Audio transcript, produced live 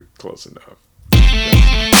Close enough.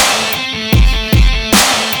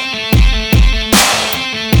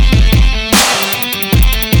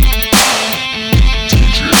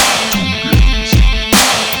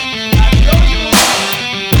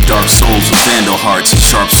 Dark souls with vandal hearts,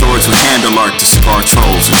 sharp swords with handle art to scar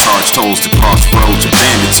trolls and charge tolls to crossroads where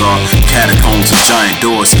bandits are. Catacombs with giant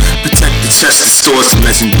doors, protect the chest of swords and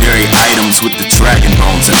legendary items with the dragon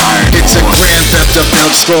bones and iron It's a ore. grand theft of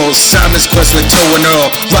Elder Scrolls, Simon's Quest with Joe and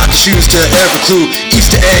Earl, rock shoes to every clue,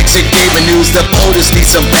 Easter eggs and gaming news. The POTUS need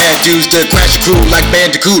some bad dudes to crash your crew like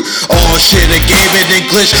Bandicoot. All shit and gaming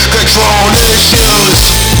English, control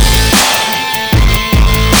issues.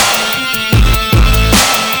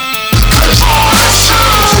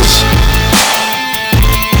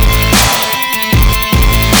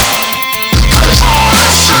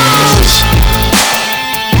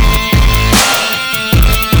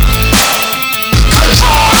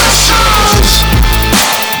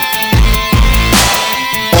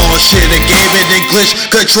 English,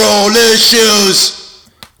 control issues.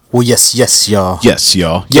 Well, yes, y'all. Yes,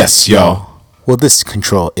 y'all. Yes, y'all. Well, this is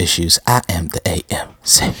Control Issues. I am the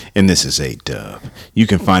AMC. And this is A-Dub. You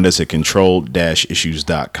can find us at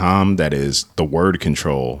control-issues.com. That is the word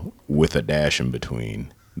control with a dash in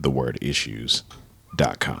between the word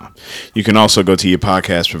issues.com. You can also go to your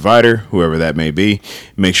podcast provider, whoever that may be.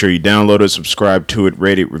 Make sure you download it, subscribe to it,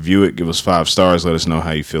 rate it, review it, give us 5 stars. Let us know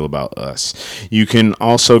how you feel about us. You can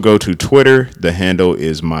also go to Twitter. The handle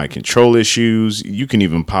is My Control Issues. You can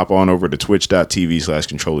even pop on over to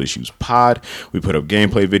twitch.tv/Control Issues Pod. We put up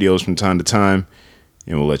gameplay videos from time to time,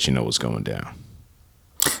 and we'll let you know what's going down.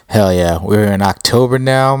 Hell yeah. We're in October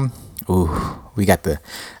now. Ooh, I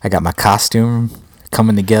got my costume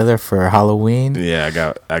coming together for Halloween. Yeah,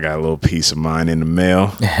 I got a little piece of mine in the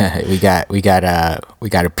mail. we got a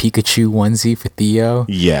Pikachu onesie for Theo.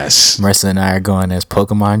 Yes. Marissa and I are going as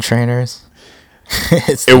Pokemon trainers.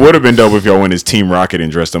 It would have been dope if y'all went as Team Rocket and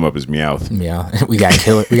dressed them up as Meowth. Yeah, we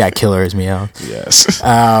got Killer as Meowth. Yes.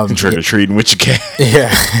 Trick or treating with your cat.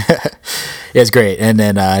 Yeah. Yeah, it's great. And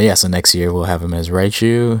then so next year we'll have him as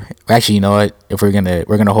Raichu. Actually, you know what? If we're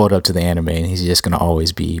gonna hold up to the anime, and he's just gonna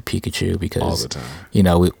always be Pikachu because all the time. You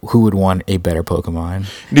know, who would want a better Pokemon?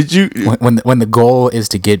 Did you when the goal is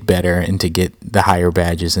to get better and to get the higher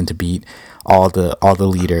badges and to beat all the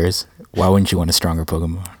leaders? Why wouldn't you want a stronger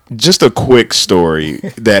Pokemon? Just a quick story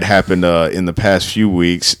that happened in the past few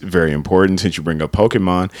weeks. Very important since you bring up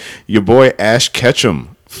Pokemon. Your boy Ash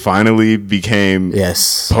Ketchum finally became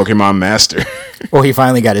Pokemon Master. Well, he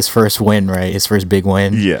finally got his first win, right? His first big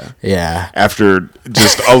win. Yeah. After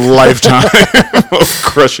just a lifetime of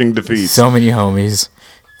crushing defeats. So many homies.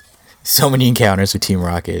 So many encounters with Team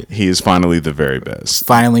Rocket. He is finally the very best.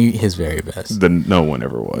 Finally his very best. No one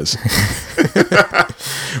ever was.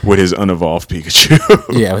 With his unevolved Pikachu.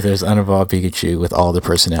 Yeah, with his unevolved Pikachu with all the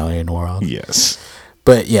personality in the world. Yes.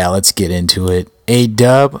 But yeah, let's get into it.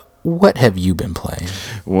 A-Dub, what have you been playing?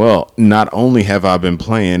 Well, not only have I been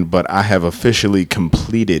playing, but I have officially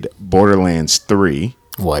completed Borderlands 3.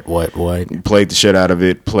 What? Played the shit out of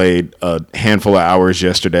it. Played a handful of hours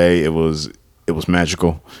yesterday. It was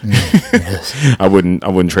magical. Yes. I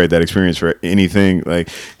wouldn't trade that experience for anything. Like,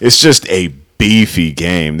 it's just a beefy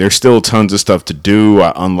game. There's still tons of stuff to do.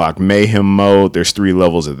 I unlocked Mayhem mode. There's 3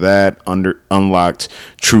 levels of that. Unlocked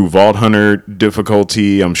True Vault Hunter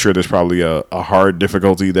difficulty. I'm sure there's probably a hard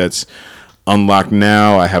difficulty that's unlocked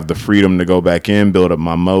now. I have the freedom to go back in, build up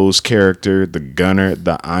my Moe's character, the Gunner,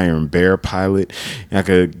 the Iron Bear pilot. I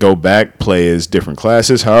could go back, play as different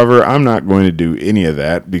classes. However, I'm not going to do any of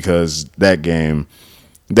that because that game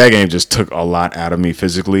just took a lot out of me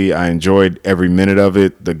physically. I enjoyed every minute of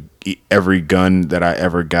it. Every gun that I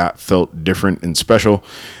ever got felt different and special.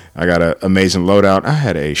 I got an amazing loadout. I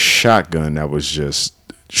had a shotgun that was just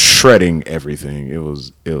shredding everything. It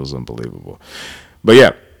was unbelievable. But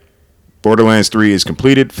yeah, Borderlands 3 is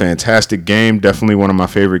completed. Fantastic game. Definitely one of my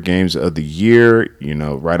favorite games of the year. You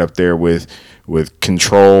know, right up there with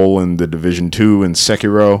Control and The Division 2 and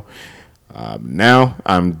Sekiro. Now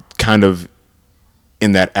I'm kind of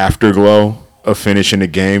in that afterglow of finishing the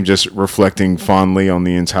game, just reflecting fondly on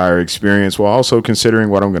the entire experience while also considering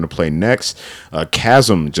what I'm going to play next.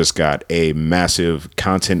 Chasm just got a massive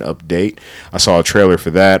content update. I saw a trailer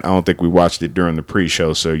for that. I don't think we watched it during the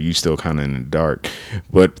pre-show, so you still kind of in the dark.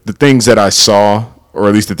 But the things that I saw, or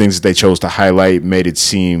at least the things that they chose to highlight, made it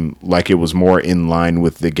seem like it was more in line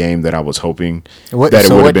with the game that I was hoping it would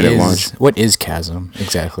have been at launch. What is Chasm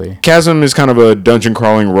exactly? Chasm is kind of a dungeon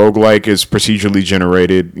crawling roguelike. It's procedurally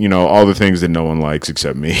generated, you know, all the things that no one likes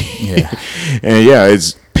except me. Yeah. And yeah,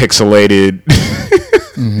 it's pixelated.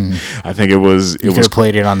 I think it was. You could have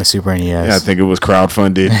played it on the Super NES. Yeah, I think it was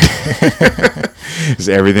crowdfunded. It's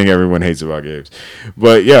everything everyone hates about games.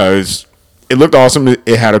 But yeah, it looked awesome. It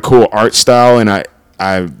had a cool art style, and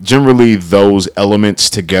I generally those elements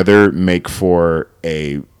together make for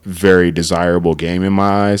a very desirable game in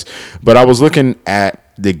my eyes. But I was looking at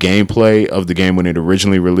the gameplay of the game when it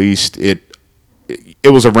originally released. It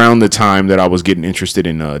was around the time that I was getting interested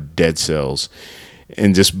in Dead Cells,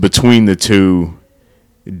 and just between the two,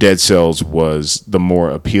 Dead Cells was the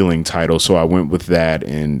more appealing title, so I went with that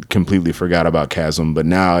and completely forgot about Chasm. But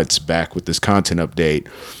now it's back with this content update.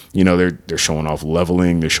 You know, they're showing off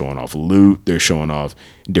leveling, they're showing off loot, they're showing off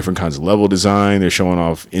different kinds of level design, they're showing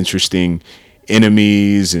off interesting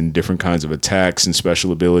enemies and different kinds of attacks and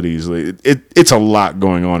special abilities. It's a lot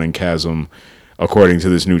going on in Chasm, according to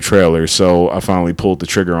this new trailer. So I finally pulled the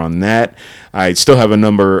trigger on that. I still have a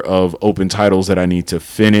number of open titles that I need to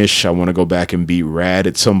finish. I want to go back and beat Rad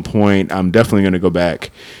at some point. I'm definitely going to go back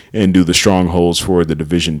and do the strongholds for the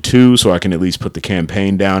Division 2 so I can at least put the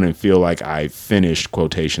campaign down and feel like I finished,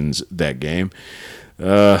 quotations, that game.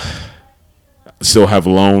 Still have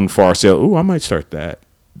Lone Far Sail. Ooh, I might start that.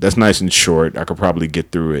 That's nice and short. I could probably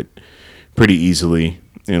get through it pretty easily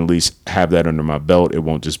and at least have that under my belt. It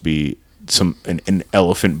won't just be an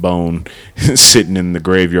elephant bone sitting in the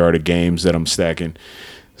graveyard of games that I'm stacking.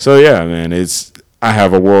 So yeah, man, I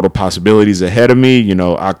have a world of possibilities ahead of me. You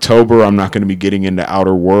know, October, I'm not going to be getting into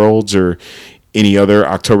Outer Worlds or any other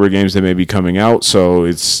October games that may be coming out. So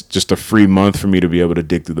it's just a free month for me to be able to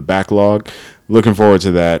dig through the backlog. Looking forward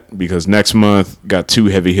to that because next month got 2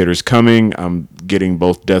 heavy hitters coming. I'm getting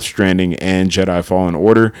both Death Stranding and Jedi Fallen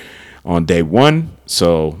Order on day 1.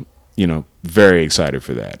 So, you know, very excited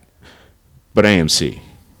for that. But AMC,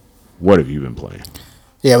 what have you been playing?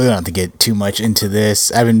 Yeah, we don't have to get too much into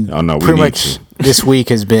this. I've been pretty much this week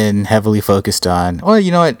has been heavily focused on. Well,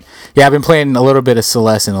 you know what? Yeah, I've been playing a little bit of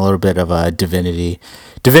Celeste and a little bit of Divinity.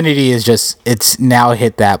 Divinity is it's now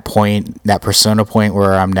hit that point, that Persona point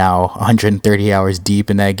where I'm now 130 hours deep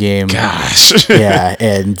in that game. Gosh. Yeah,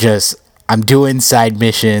 and I'm doing side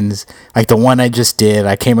missions like the one I just did.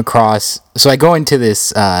 I came across, so I go into this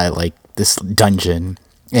this dungeon.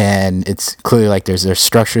 And it's clearly like there's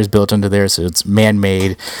structures built under there, so it's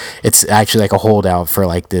man-made. It's actually like a holdout for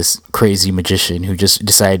like this crazy magician who just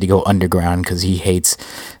decided to go underground because he hates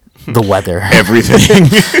the weather. Everything.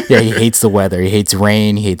 Yeah, he hates the weather. He hates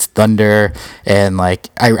rain. He hates thunder. And like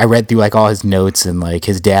I read through like all his notes, and like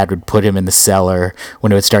his dad would put him in the cellar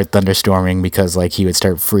when it would start thunderstorming because like he would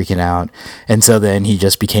start freaking out. And so then he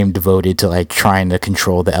just became devoted to like trying to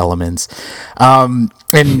control the elements.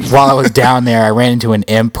 And while I was down there, I ran into an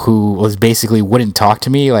imp who was basically wouldn't talk to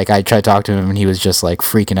me. Like I tried to talk to him and he was just like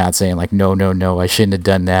freaking out saying like, no, I shouldn't have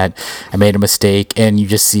done that. I made a mistake. And you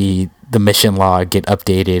just see the mission log get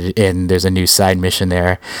updated and there's a new side mission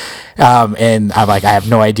there. And I'm like, I have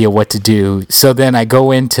no idea what to do. So then I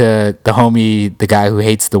go into the guy who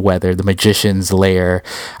hates the weather, the magician's lair.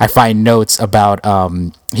 I find notes about,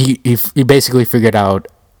 he basically figured out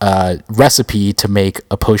recipe to make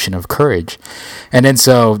a potion of courage. And then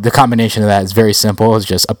so the combination of that is very simple. It's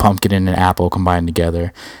just a pumpkin and an apple combined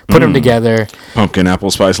together. Put them together. Pumpkin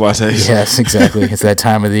apple spice lattes. Yes, exactly. It's that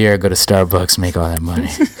time of the year. Go to Starbucks, make all that money.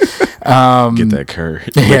 Get that courage.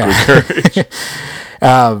 Yeah. Liquid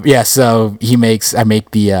courage. Yeah, so I make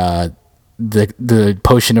the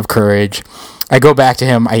potion of courage. I go back to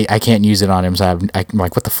him. I can't use it on him, so I'm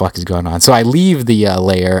like, what the fuck is going on? So I leave the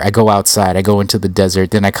lair. I go outside. I go into the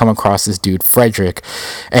desert. Then I come across this dude, Frederick,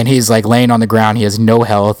 and he's like laying on the ground. He has no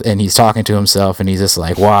health, and he's talking to himself, and he's just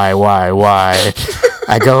like, why?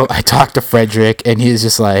 I talk to Frederick, and he's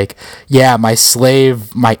just like, yeah, my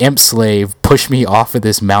imp slave pushed me off of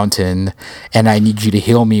this mountain, and I need you to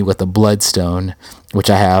heal me with a bloodstone, which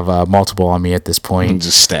I have multiple on me at this point.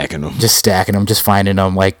 Just stacking them, just finding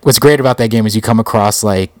them. Like, what's great about that game is you come across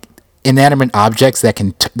like inanimate objects that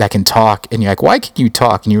can talk, and you're like, why can you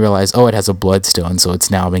talk? And you realize, oh, it has a bloodstone, so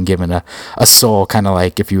it's now been given a soul, kind of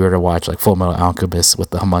like if you were to watch like Full Metal Alchemist with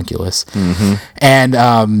the homunculus. Mm-hmm.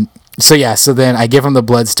 And so then I give him the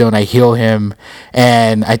bloodstone, I heal him,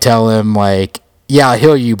 and I tell him like, yeah, I'll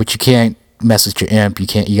heal you, but you can't mess with your imp. You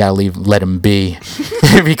gotta let him be.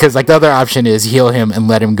 Because like the other option is heal him and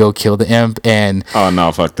let him go kill the imp. And oh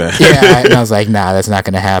no, fuck that. Yeah, and I was like, nah, that's not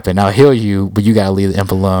gonna happen. I'll heal you, but you gotta leave the imp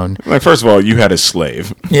alone. Like, first of all, you had a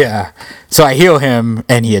slave. Yeah. So I heal him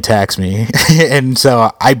and he attacks me. And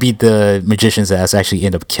so I beat the magician's ass, actually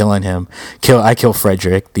end up killing him. I kill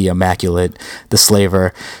Frederick, the Immaculate, the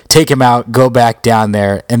slaver, take him out, go back down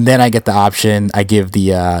there, and then I get the option. I give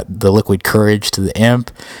the liquid courage to the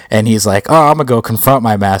imp, and he's like, oh, I'm gonna go confront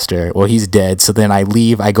my master. Well, he's dead. So then I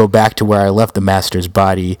leave. I go back to where I left the master's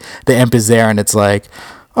body. The imp is there, and it's like,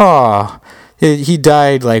 oh, he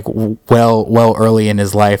died like well early in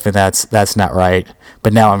his life, and that's not right.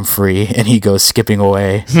 But now I'm free, and he goes skipping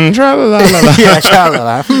away. Yeah,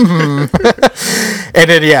 tra-la-la. And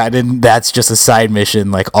then that's just a side mission,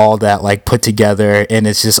 like all that like put together, and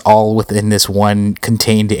it's just all within this one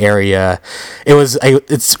contained area.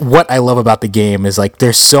 It's what I love about the game is like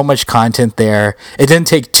there's so much content there. It didn't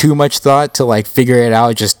take too much thought to like figure it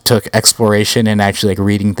out. It just took exploration and actually like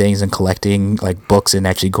reading things and collecting like books and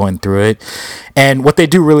actually going through it. And what they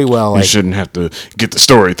do really well, like, you shouldn't have to get the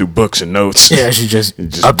story through books and notes. Yeah, you should just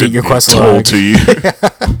update your quest told log to you.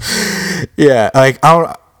 Yeah, like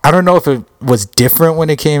I don't know if it was different when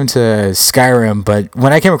it came to Skyrim, but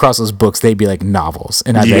when I came across those books, they'd be like novels,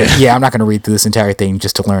 and I'd be like, I'm not going to read through this entire thing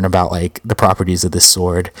just to learn about like the properties of this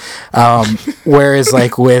sword. Whereas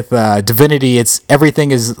like with Divinity,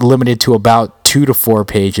 everything is limited to about 2 to 4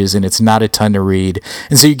 pages, and it's not a ton to read,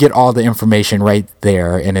 and so you get all the information right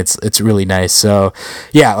there, and it's really nice. So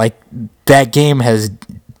yeah, like that game has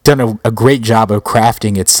done a great job of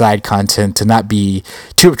crafting its side content to not be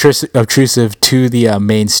too obtrusive to the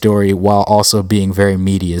main story, while also being very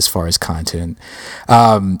meaty as far as content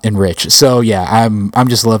and rich. So yeah, I'm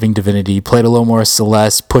just loving Divinity. Played a little more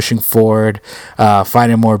Celeste, pushing forward,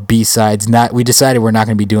 finding more B-sides. We decided we're not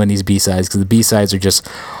going to be doing these B-sides because the B-sides are just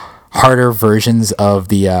harder versions of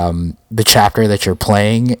the chapter that you're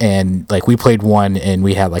playing, and like we played one and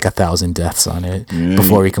we had like 1,000 deaths on it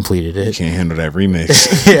before we completed it. You can't handle that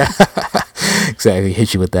remix. Yeah. Exactly,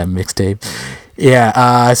 hit you with that mixtape.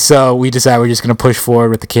 Yeah, so we decided we're just going to push forward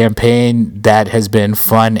with the campaign. That has been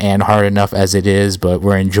fun and hard enough as it is, but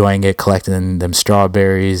we're enjoying it, collecting them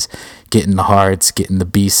strawberries, getting the hearts, getting the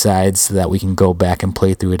B-sides so that we can go back and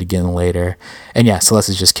play through it again later. And yeah, Celeste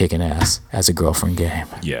is just kicking ass as a girlfriend game.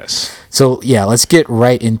 Yes. So yeah, let's get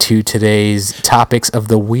right into today's topics of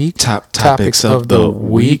the week. Topics of the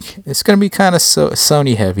week. It's going to be kind of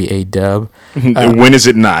Sony heavy, A-dub. When is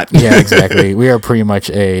it not? Yeah, exactly. We are pretty much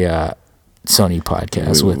a Sony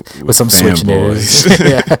podcast with some Switch news.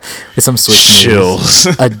 Yeah, with some Switch Shills.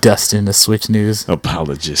 news. A Dustin of Switch news.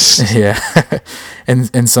 Apologists. Yeah,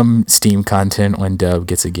 and some Steam content when Dub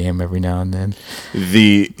gets a game every now and then.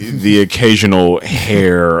 The occasional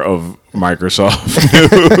hair of Microsoft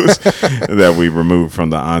news that we remove from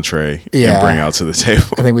the entree and bring out to the table.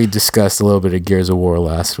 I think we discussed a little bit of Gears of War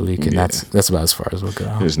last week, and that's about as far as we'll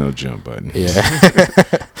go. There's no jump button. Yeah.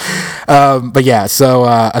 But yeah, so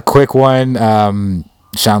a quick one. Shawn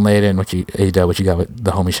Layden, what you got with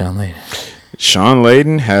the homie Shawn Layden? Shawn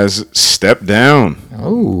Layden has stepped down.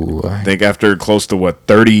 Oh, I think after close to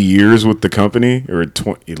 30 years with the company, or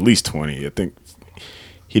at least 20. I think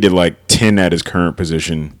he did like 10 at his current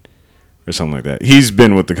position or something like that. He's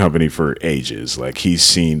been with the company for ages. Like, he's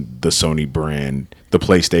seen the Sony brand, the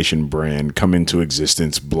PlayStation brand come into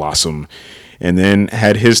existence, blossom, and then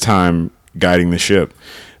had his time guiding the ship.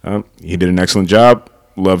 He did an excellent job.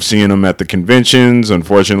 Love seeing him at the conventions.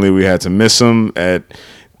 Unfortunately, we had to miss him at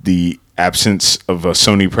the absence of a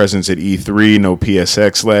Sony presence at E3. No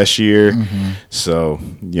PSX last year. Mm-hmm. So,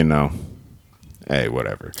 hey,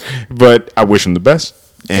 whatever. But I wish him the best.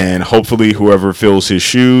 And hopefully whoever fills his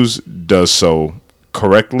shoes does so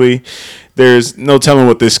correctly. There's no telling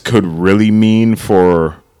what this could really mean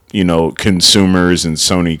for, consumers and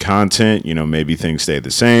Sony content. Maybe things stay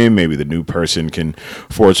the same. Maybe the new person can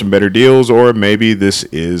forge some better deals, or maybe this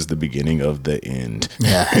is the beginning of the end.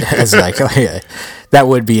 Yeah, it's like, that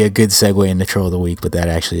would be a good segue into Troll of the Week, but that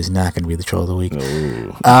actually is not going to be the Troll of the Week.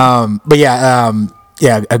 But yeah,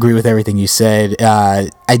 I agree with everything you said.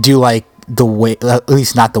 I do like the way, at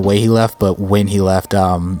least not the way he left, but when he left.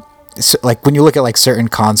 So, like when you look at like certain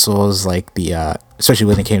consoles, like the especially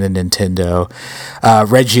when it came to Nintendo,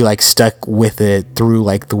 Reggie like stuck with it through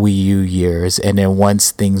like the Wii U years, and then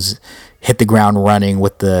once things hit the ground running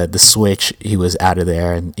with the Switch, he was out of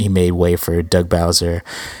there, and he made way for Doug Bowser.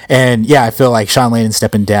 And yeah, I feel like Shawn Layden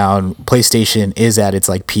stepping down. PlayStation is at its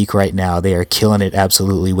like peak right now. They are killing it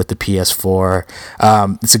absolutely with the PS4.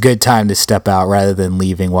 It's a good time to step out rather than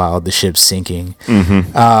leaving while the ship's sinking.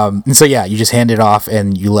 Mm-hmm. And so yeah, you just hand it off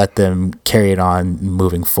and you let them carry it on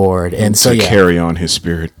moving forward. And so yeah, carry on his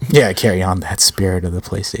spirit. Yeah, carry on that spirit of the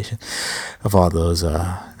PlayStation, of all those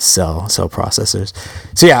cell processors.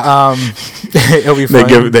 So yeah, it'll be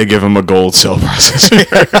fun. They give him a gold cell processor.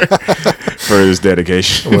 for his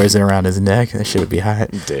dedication. Wears it around his neck. That shit would be hot.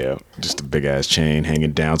 Damn, just a big ass chain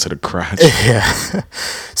hanging down to the crotch. Yeah.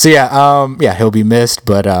 So yeah, he'll be missed,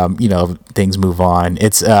 but things move on.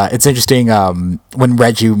 It's interesting. When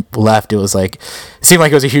Reggie left, it seemed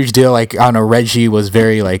like it was a huge deal. Like, I don't know, Reggie was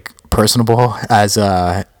very like personable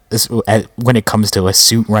when it comes to a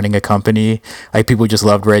suit running a company. Like, people just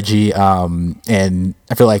loved Reggie, and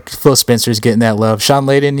I feel like Phil Spencer's getting that love. Sean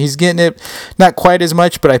Layden, he's getting it, not quite as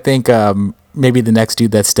much, but I think maybe the next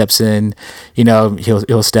dude that steps in,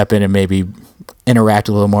 he'll step in and maybe interact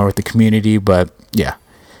a little more with the community. But yeah,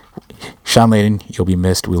 Sean Layden, you'll be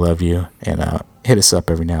missed. We love you, and hit us up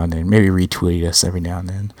every now and then. Maybe retweet us every now and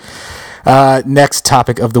then. Next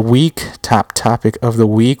topic of the week, top topic of the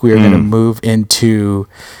week. We are going to move into,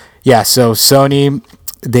 so Sony,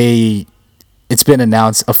 it's been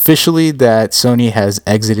announced officially that Sony has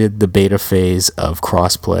exited the beta phase of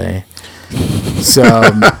crossplay. So,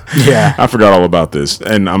 yeah. I forgot all about this,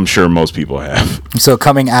 and I'm sure most people have. So,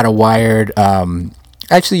 coming out of Wired,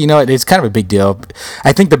 actually, it's kind of a big deal.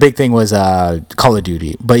 I think the big thing was Call of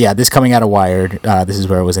Duty. But yeah, this coming out of Wired, this is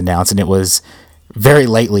where it was announced, and it was very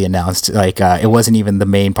lately announced. Like, it wasn't even the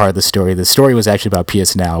main part of the story. The story was actually about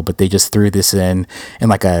PS Now, but they just threw this in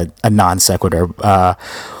like a non sequitur.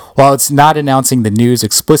 While it's not announcing the news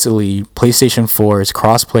explicitly, PlayStation 4's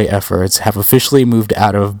crossplay efforts have officially moved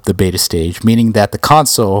out of the beta stage, meaning that the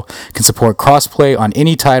console can support crossplay on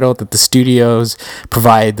any title that the studios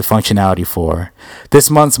provide the functionality for. This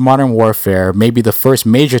month's Modern Warfare may be the first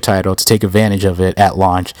major title to take advantage of it at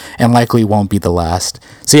launch, and likely won't be the last.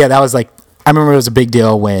 So yeah, that was like, I remember it was a big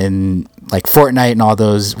deal when like Fortnite and all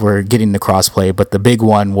those were getting the crossplay, but the big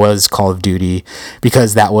one was Call of Duty,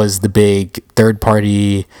 because that was the big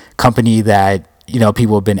third-party company that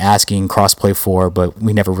people have been asking crossplay for, but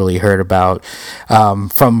we never really heard about,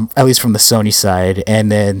 from at least from the Sony side.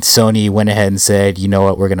 And then Sony went ahead and said, you know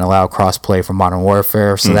what, we're going to allow crossplay for Modern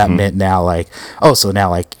Warfare. So that meant now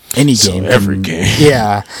any game, every game.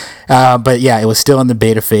 Yeah. But yeah, it was still in the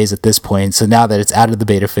beta phase at this point. So now that it's out of the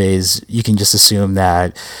beta phase, you can just assume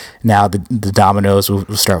that now the dominoes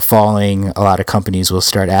will start falling. A lot of companies will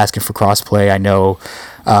start asking for crossplay. I know,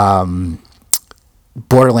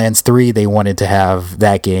 Borderlands 3, they wanted to have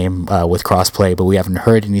that game with crossplay, but we haven't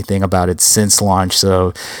heard anything about it since launch.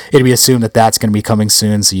 So it'd be assumed that that's going to be coming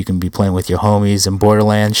soon, so you can be playing with your homies in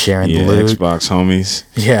Borderlands, sharing the loot. Xbox homies.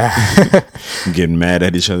 Yeah. Getting mad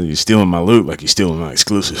at each other. You're stealing my loot like you're stealing my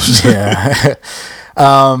exclusives. Yeah.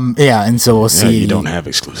 And so we'll see. You don't have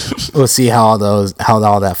exclusives. We'll see how all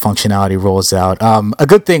that functionality rolls out. A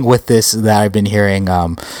good thing with this that I've been hearing,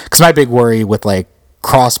 because my big worry with like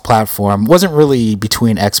cross-platform wasn't really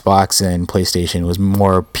between Xbox and PlayStation. It was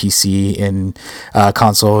more PC and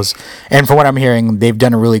consoles. And from what I'm hearing, they've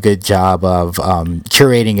done a really good job of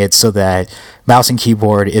curating it so that mouse and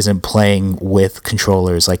keyboard isn't playing with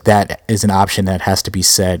controllers. Like, that is an option that has to be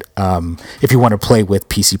set if you want to play with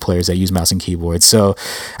PC players that use mouse and keyboard. So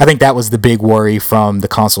I think that was the big worry from the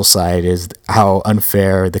console side, is how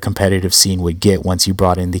unfair the competitive scene would get once you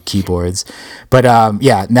brought in the keyboards. But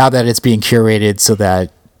now that it's being curated so that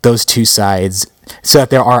those two sides, so that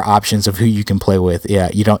there are options of who you can play with,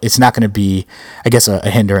 it's not going to be, I guess, a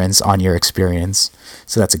hindrance on your experience.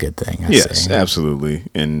 So that's a good thing. Yes, absolutely.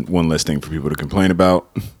 And one less thing for people to complain about.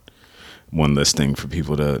 One less thing for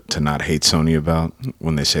people to not hate Sony about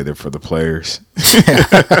when they say they're for the players.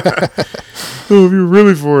 Oh, if you're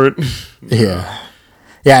really for it. Yeah.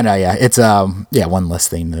 Yeah, no, yeah. It's one less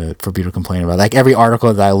thing for people to complain about. Like, every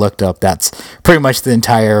article that I looked up, that's pretty much the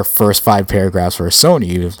entire first 5 paragraphs for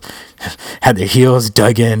Sony. Had their heels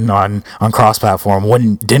dug in on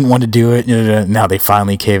cross-platform, didn't want to do it. Now they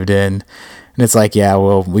finally caved in. And it's like, yeah,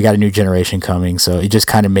 well, we got a new generation coming, so it just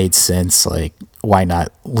kind of made sense. Like, why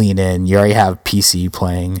not lean in? You already have PC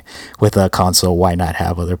playing with a console. Why not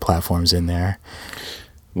have other platforms in there?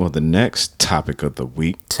 Well, the next topic of the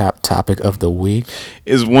week. Top topic of the week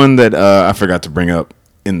is one that I forgot to bring up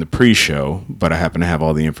in the pre-show, but I happen to have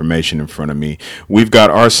all the information in front of me. We've got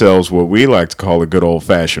ourselves what we like to call a good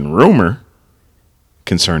old-fashioned rumor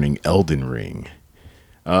concerning Elden Ring.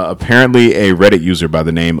 Apparently, a Reddit user by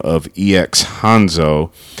the name of EX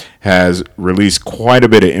Hanzo has released quite a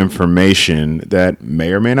bit of information that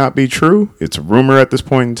may or may not be true. It's a rumor at this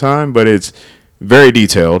point in time, but it's very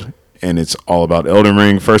detailed, and it's all about Elden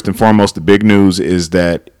Ring. First and foremost, the big news is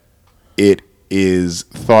that it is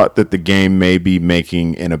thought that the game may be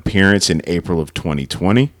making an appearance in April of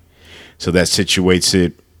 2020. So that situates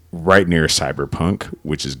it right near Cyberpunk,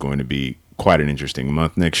 which is going to be quite an interesting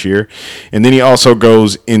month next year. And then he also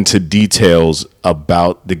goes into details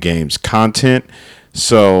about the game's content.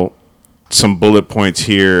 So some bullet points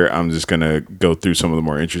here. I'm just going to go through some of the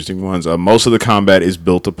more interesting ones. Most of the combat is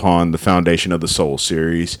built upon the foundation of the Soul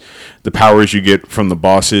series. The powers you get from the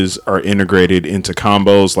bosses are integrated into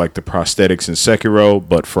combos like the prosthetics in Sekiro,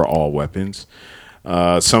 but for all weapons.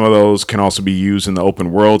 Some of those can also be used in the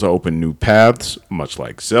open world to open new paths, much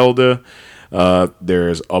like Zelda.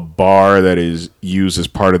 There's a bar that is used as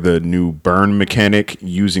part of the new burn mechanic.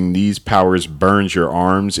 Using these powers burns your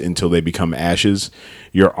arms until they become ashes.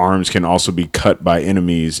 Your arms can also be cut by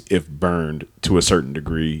enemies if burned to a certain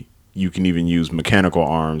degree. You can even use mechanical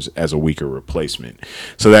arms as a weaker replacement.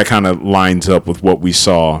 So that kind of lines up with what we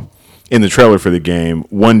saw in the trailer for the game.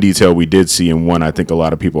 One detail we did see, and one I think a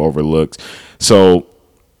lot of people overlooked. So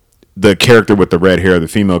the character with the red hair, the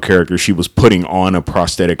female character, she was putting on a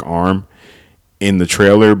prosthetic arm in the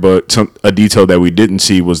trailer, but a detail that we didn't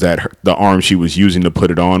see was that the arm she was using to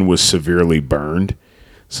put it on was severely burned.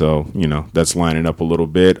 So, that's lining up a little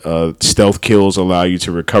bit. Stealth kills allow you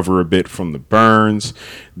to recover a bit from the burns.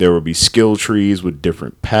 There will be skill trees with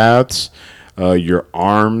different paths. Your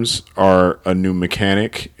arms are a new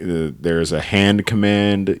mechanic. There's a hand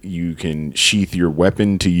command. You can sheath your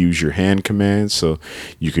weapon to use your hand command. So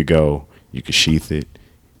you could sheath it.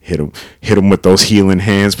 Hit them with those healing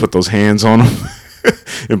hands. Put those hands on them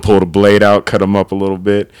and pull the blade out. Cut them up a little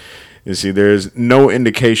bit. You see, there's no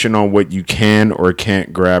indication on what you can or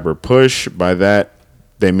can't grab or push. By that,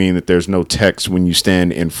 they mean that there's no text when you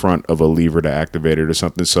stand in front of a lever to activate it or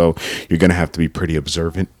something. So you're going to have to be pretty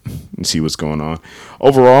observant and see what's going on.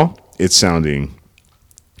 Overall, it's sounding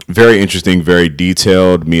very interesting, very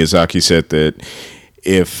detailed. Miyazaki said that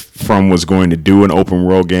if From was going to do an open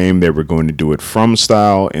world game, they were going to do it From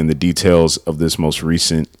style, and the details of this most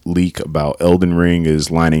recent leak about Elden Ring is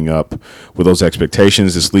lining up with those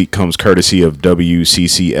expectations. This leak comes courtesy of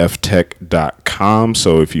WCCFtech.com,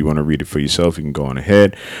 so if you want to read it for yourself, you can go on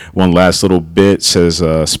ahead. One last little bit says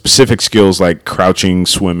specific skills like crouching,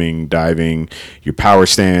 swimming, diving, your power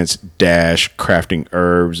stance, dash, crafting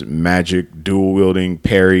herbs, magic, dual wielding,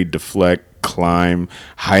 parry, deflect, climb,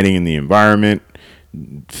 hiding in the environment,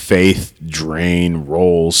 faith, drain,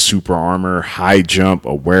 roll, super armor, high jump,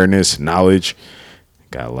 awareness, knowledge.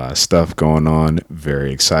 Got a lot of stuff going on.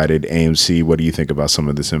 Very excited. AMC, what do you think about some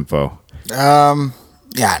of this info?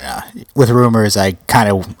 Yeah, no. With rumors, I got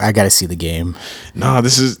to see the game. No,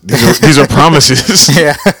 these are promises.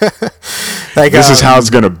 Yeah. This is how it's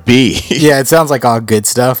going to be. Yeah, it sounds like all good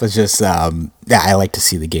stuff. It's just, I like to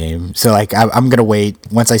see the game. So, I'm going to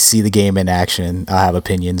wait. Once I see the game in action, I'll have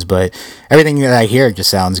opinions. But everything that I hear just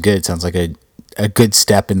sounds good. It sounds like a good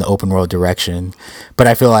step in the open world direction. But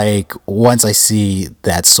I feel like once I see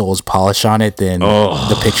that Souls polish on it, then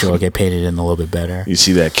the picture will get painted in a little bit better. You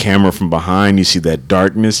see that camera from behind. You see that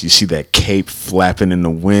darkness. You see that cape flapping in the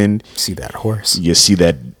wind. You see that horse. You see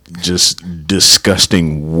that just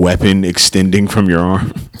disgusting weapon extending from your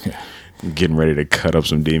arm. Yeah. Getting ready to cut up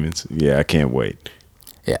some demons. Yeah, I can't wait.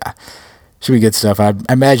 Yeah. Should be good stuff. I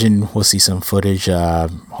imagine we'll see some footage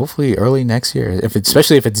hopefully early next year.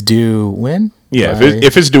 Especially if it's due when? Yeah,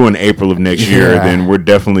 if it's due in April of next year, then we're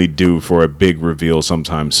definitely due for a big reveal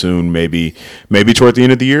sometime soon. Maybe toward the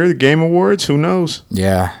end of the year, the Game Awards. Who knows?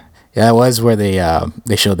 Yeah. Yeah, it was where they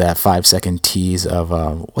showed that 5-second tease of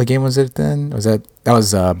what game was it then? That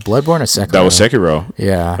was Bloodborne or Sekiro? That was Sekiro.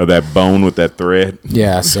 Yeah. Of that bone with that thread.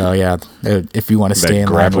 Yeah, so yeah, if you want to stay in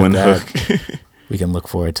line with that, we can look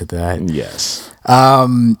forward to that. Yes.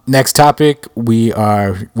 Next topic, we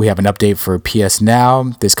have an update for PS Now.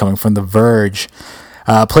 This coming from The Verge.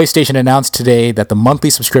 PlayStation announced today that the monthly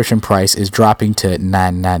subscription price is dropping to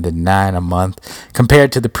 $9.99 a month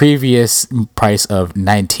compared to the previous price of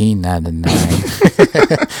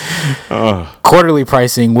 $19.99. Quarterly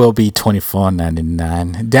pricing will be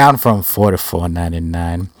 $24.99, down from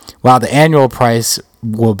 $44.99, while the annual price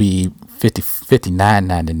will be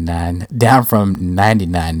 $59.99, down from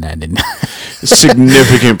 $99.99.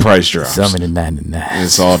 Significant price drops. Some of the 99.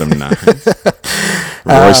 It's all them nines.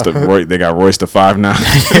 They got Royce the 5'9".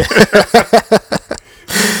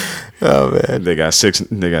 Oh man, they got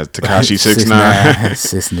Tekashi 6ix9ine.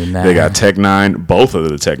 6ix9ine. They got Tech 9. Both of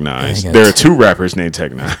the Tech 9s. There are two rappers named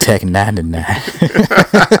Tech 9. Tech 99.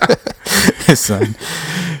 Son.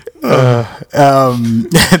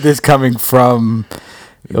 This coming from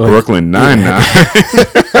Brooklyn 99.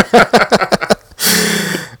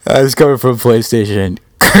 This is coming from PlayStation.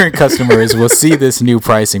 Current customers will see this new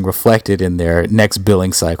pricing reflected in their next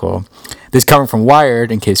billing cycle. This coming from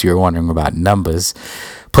Wired, in case you were wondering about numbers.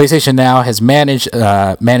 PlayStation Now has managed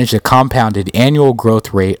a compounded annual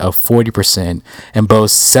growth rate of 40% and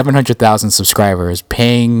boasts 700,000 subscribers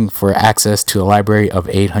paying for access to a library of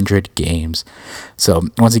 800 games. So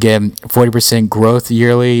once again, 40% growth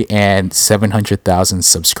yearly and 700,000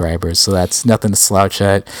 subscribers. So that's nothing to slouch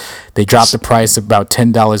at. They dropped the price about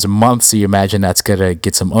 $10 a month, so you imagine that's going to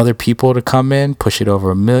get some other people to come in, push it over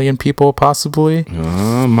 1 million people possibly.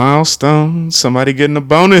 Milestone. Somebody getting a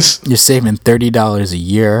bonus. You're saving $30 a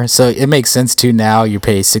year. So it makes sense too now. You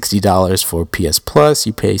pay $60 for PS Plus,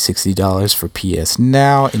 you pay $60 for PS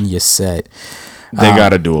Now, and you're set. They got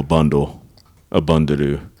to do a bundle. A bundle.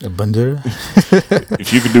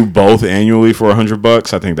 If you could do both annually for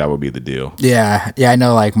 $100, I think that would be the deal. Yeah, I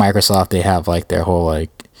know. Like Microsoft, they have like their whole like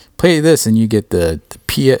play this and you get the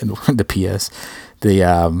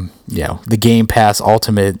Game Pass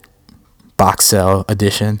Ultimate box set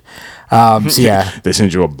edition. So yeah, they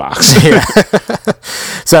send you a box. Yeah.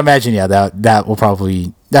 So I imagine that will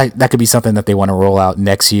probably that could be something that they want to roll out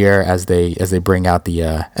next year as they bring out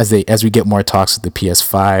the as we get more talks with the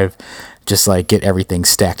PS5. Just like get everything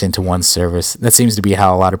stacked into one service. That seems to be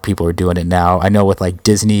how a lot of people are doing it now. I know with like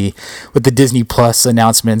Disney, with the Disney Plus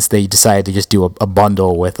announcements, they decided to just do a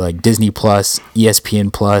bundle with like Disney Plus,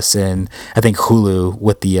 ESPN Plus, and I think Hulu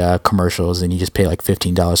with the commercials, and you just pay like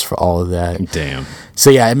 $15 for all of that. Damn.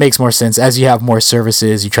 So yeah, it makes more sense. As you have more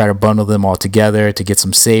services, you try to bundle them all together to get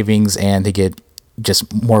some savings and to get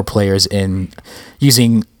just more players in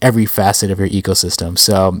using every facet of your ecosystem.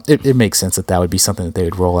 So it makes sense that would be something that they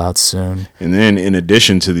would roll out soon. And then in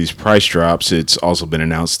addition to these price drops, it's also been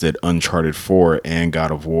announced that Uncharted 4 and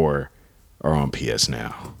God of War are on PS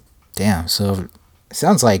Now. Damn. So it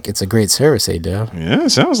sounds like it's a great service, Dub. Yeah,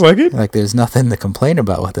 it sounds like it. Like there's nothing to complain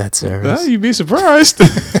about with that service. Well, you'd be surprised.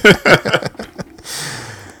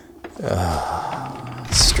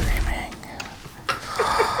 Streaming.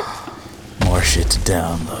 More shit to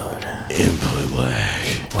download. Input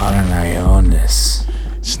lag. Why don't I own this?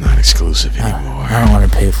 It's not exclusive anymore. I don't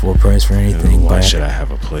want to pay full price for anything. Why should I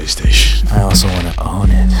have a PlayStation? I also want to own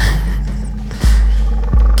it.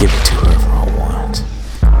 Give it to whoever I want.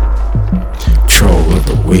 Troll of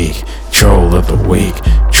the week. Troll of the week.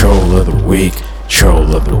 Troll of the week.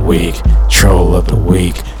 Troll of the week. Troll of the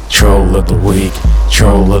week. Troll of the week.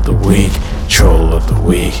 Troll of the week. Troll of the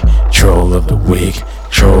week. Troll of the week.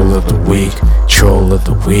 Troll of the week, troll of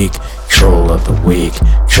the week, troll of the week,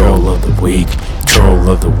 troll of the week, troll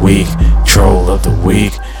of the week, troll of the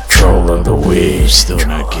week, troll of the week. Still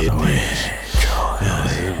not getting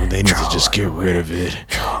it. They need to just get rid of it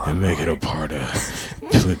and make it a part of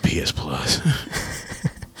PS Plus.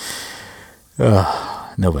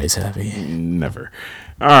 Nobody's happy. Never.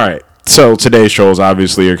 All right. So today's shows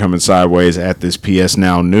obviously are coming sideways at this PS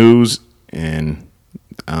Now news, and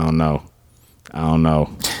I don't know.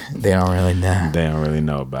 They don't really know. They don't really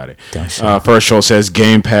know about it. First show says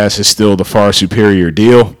Game Pass is still the far superior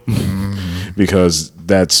deal because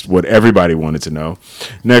that's what everybody wanted to know.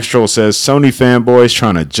 Next show says Sony fanboys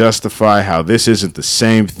trying to justify how this isn't the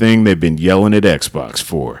same thing they've been yelling at Xbox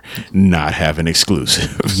for, not having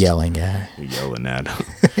exclusives. Yelling at them.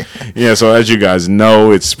 Yeah, so as you guys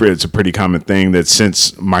know, it's a pretty common thing that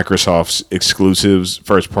since Microsoft's exclusives,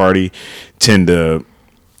 first party,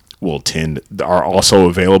 are also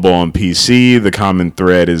available on PC. The common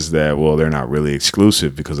thread is that, well, they're not really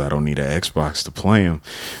exclusive because I don't need an Xbox to play them.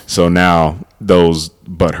 So now those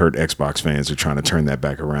butthurt Xbox fans are trying to turn that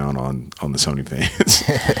back around on the Sony fans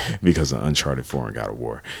because of Uncharted 4 and God of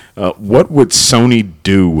War. What would Sony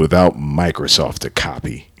do without Microsoft to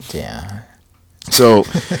copy? Yeah. So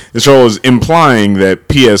this role is implying that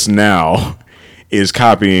PS Now is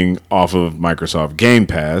copying off of Microsoft Game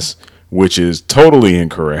Pass, which is totally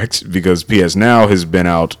incorrect because PS Now has been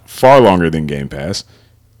out far longer than Game Pass.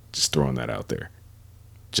 Just throwing that out there.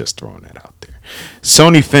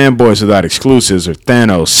 Sony fanboys without exclusives are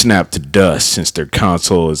Thanos snapped to dust since their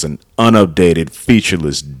console is an unupdated,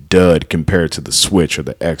 featureless dud compared to the Switch or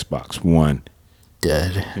the Xbox One.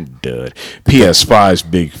 Dud. PS5's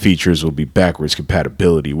big features will be backwards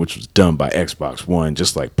compatibility, which was done by Xbox One,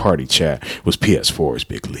 just like Party Chat was PS4's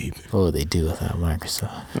big leap. What would they do without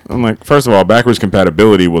Microsoft? I'm like, first of all, backwards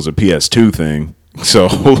compatibility was a PS2 thing, so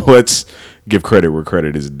let's give credit where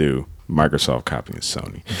credit is due. Microsoft copying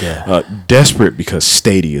Sony. Yeah. Desperate because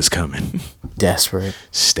Stadia is coming. Desperate.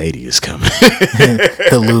 Stadia is coming.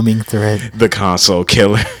 The looming threat. The console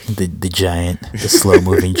killer. The giant. The slow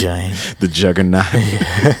moving giant. The juggernaut.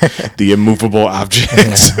 The immovable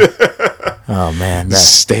object. Oh man,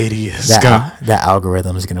 Stadia is that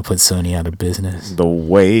algorithm is gonna put Sony out of business. The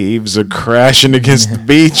waves are crashing against the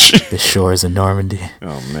beach. The shores of Normandy.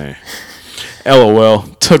 Oh man. LOL.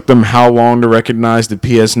 Took them how long to recognize that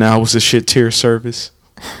PS Now was a shit tier service?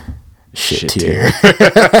 Shit tier.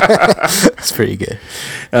 That's pretty good.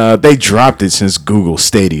 They dropped it since Google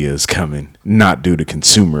Stadia is coming, not due to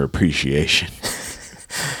consumer appreciation.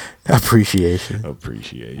 Appreciation.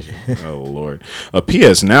 Oh, Lord. A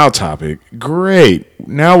PS Now topic. Great.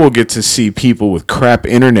 Now we'll get to see people with crap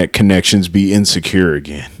internet connections be insecure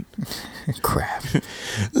again. Crap.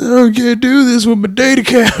 I can't do this with my data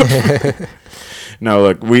cap. Now,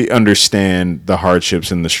 look, we understand the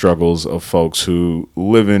hardships and the struggles of folks who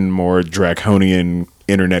live in more draconian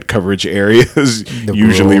internet coverage areas,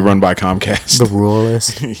 usually run by Comcast. The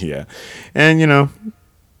ruralist. Yeah. And, you know,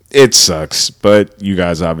 it sucks, but you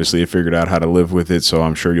guys obviously have figured out how to live with it, so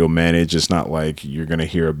I'm sure you'll manage. It's not like you're going to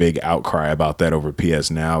hear a big outcry about that over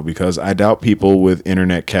PS Now, because I doubt people with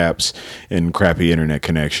internet caps and crappy internet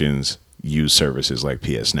connections use services like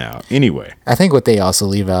PS Now. Anyway. I think what they also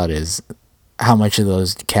leave out is how much of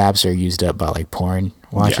those caps are used up by like porn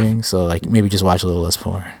watching. Yeah. So like maybe just watch a little less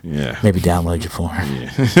porn. Yeah. Maybe download your porn. Yeah.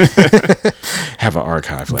 Have an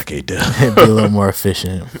archive like a dub. Be a little more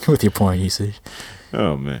efficient with your porn usage.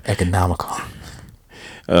 Oh man. Economical.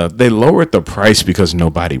 They lowered the price because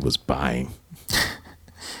nobody was buying.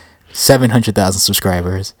 700,000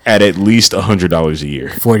 subscribers at least $100 a year.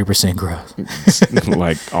 40% growth.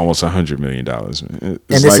 Like almost $100 million.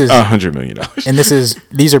 It's like $100 million. And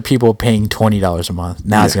these are people paying $20 a month.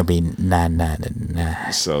 Now it's gonna be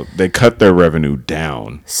 $9.99. So they cut their revenue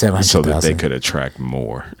down 700,000 so that they could attract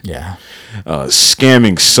more. Yeah.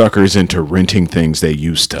 Scamming suckers into renting things they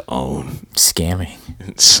used to own. Scamming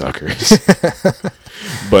suckers.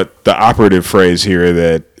 But the operative phrase here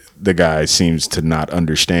that the guy seems to not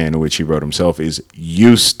understand, which he wrote himself, is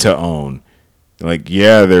used to own. Like,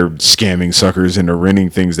 yeah, they're scamming suckers into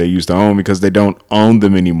renting things they used to own because they don't own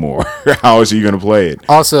them anymore. How is he going to play it?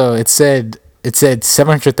 Also, it said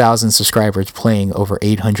 700,000 subscribers playing over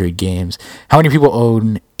 800 games. How many people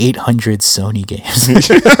own 800 Sony games?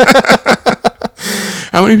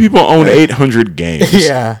 How many people own 800 games?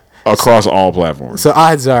 Yeah. Across all platforms. So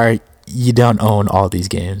odds are you don't own all these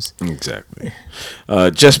games. Exactly.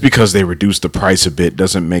 Just because they reduced the price a bit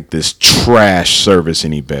doesn't make this trash service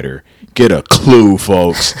any better. Get a clue,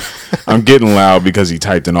 folks. I'm getting loud because he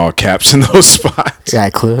typed in all caps in those spots. Got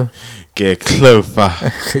a clue? Get clue.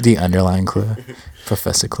 The underlying clue.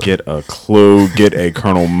 Professor Clue. Get a clue. Get a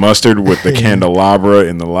Colonel Mustard with the candelabra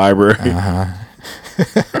in the library.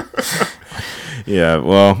 Yeah,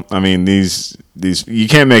 well, I mean, these you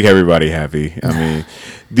can't make everybody happy. I mean,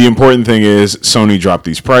 the important thing is Sony dropped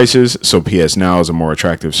these prices, so PS Now is a more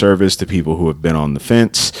attractive service to people who have been on the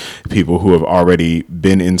fence. People who have already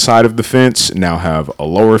been inside of the fence now have a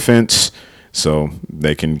lower fence, so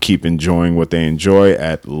they can keep enjoying what they enjoy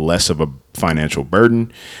at less of a financial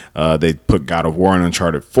burden. They put God of War and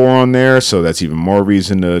Uncharted 4 on there, so that's even more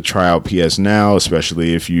reason to try out PS Now,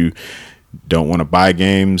 especially if you don't want to buy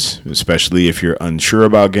games, especially if you're unsure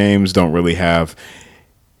about games, don't really have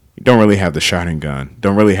the shotgun gun,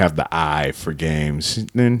 don't really have the eye for games,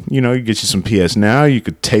 then, you know, you get you some PS Now, you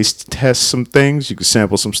could test some things, you could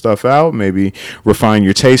sample some stuff out, maybe refine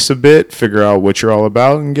your taste a bit, figure out what you're all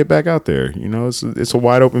about, and get back out there. You know, it's a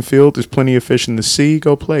wide open field. There's plenty of fish in the sea.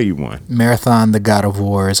 Go play you one. Marathon the God of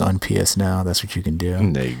Wars on PS Now. That's what you can do.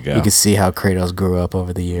 And there you go. You can see how Kratos grew up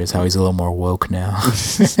over the years, how he's a little more woke now.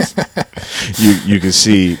 you can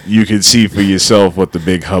see for yourself what the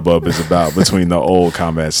big hubbub is about between the old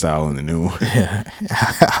combat style and the new one. Yeah.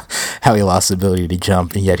 How he lost the ability to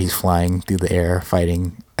jump, and yet he's flying through the air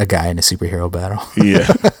fighting a guy in a superhero battle.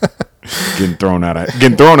 Yeah. Getting thrown out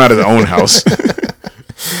of his own house.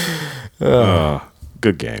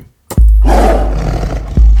 Good game.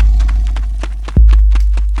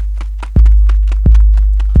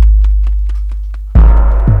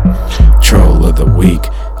 Troll of the week,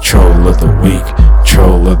 troll of the week,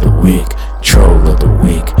 troll of the week, troll of the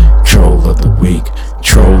week, troll of the week,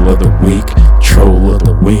 troll of the week, troll of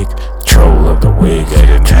the week, troll of the week. I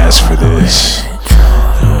didn't ask for this.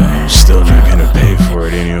 I'm still not gonna pay for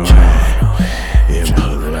it anyway.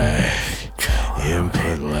 Input lag.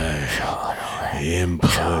 Input lag.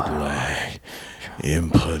 Input lag.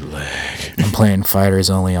 Input lag. I'm playing fighters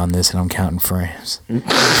only on this, and I'm counting frames.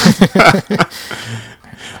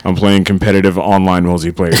 I'm playing competitive online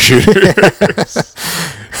multiplayer shooters.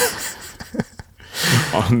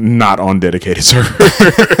 Not on dedicated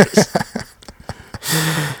servers.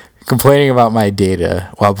 Complaining about my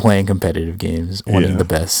data while playing competitive games, wanting the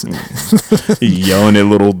best. Yelling at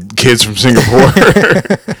little kids from Singapore.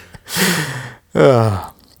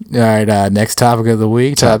 All right, next topic of the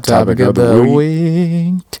week. Top topic of the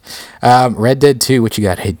week. Red Dead 2, what you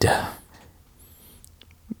got? Hey,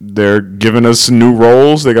 they're giving us new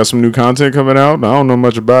roles. They got some new content coming out. I don't know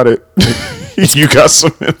much about it. You got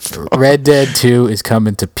some info. Red Dead 2 is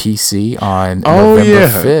coming to PC on Oh November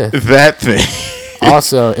yeah, 5th. that thing.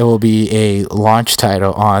 Also, it will be a launch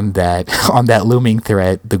title on that looming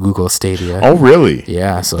threat, the Google Stadia. Oh really?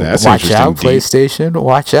 Yeah, so That's watch out, interesting. PlayStation.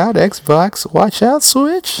 Watch out, Xbox. Watch out,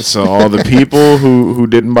 Switch. So all the people who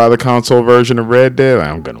didn't buy the console version of Red Dead,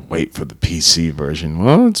 I'm gonna wait for the PC version.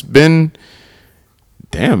 Well, it's been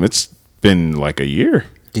like a year.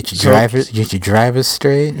 Get your drivers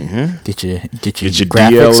straight. Mm-hmm. Get your DLLs,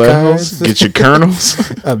 graphics cards. get your kernels,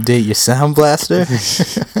 Update your Sound Blaster.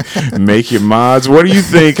 make your mods. What do you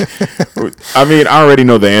think? I mean, I already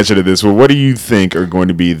know the answer to this, but what do you think are going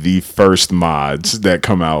to be the first mods that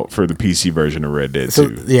come out for the PC version of Red Dead 2? So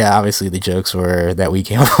yeah, obviously the jokes were that we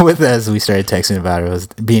came up with as we started texting about it was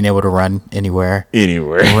being able to run anywhere,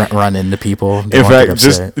 run into people. In fact,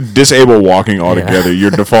 just disable walking altogether.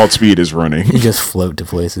 Your default speed is running. You just float to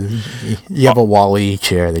places. You have a Wall-E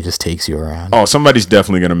chair that just takes you around. Oh, somebody's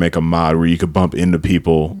definitely going to make a mod where you could bump into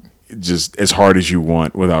people just as hard as you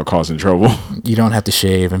want without causing trouble. You don't have to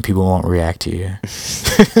shave and people won't react to you.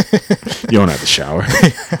 You don't have to shower.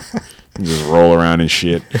 You just roll around and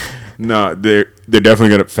shit. No, they're definitely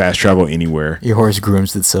going to fast travel anywhere. Your horse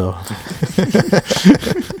grooms itself.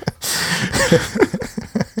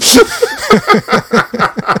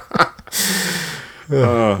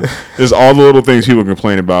 There's all the little things people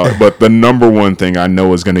complain about, but the number one thing I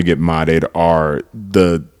know is going to get modded are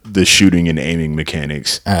the shooting and aiming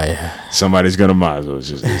mechanics. Oh yeah, somebody's going to mod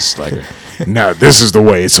it. It's like, now this is the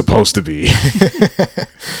way it's supposed to be.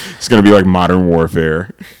 It's going to be like Modern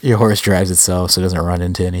Warfare. Your horse drives itself, so it doesn't run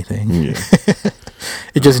into anything. Yeah.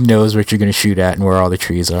 It just knows what you're going to shoot at and where all the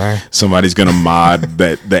trees are. Somebody's going to mod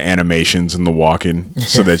the animations and the walking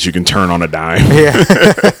so that you can turn on a dime. Yeah.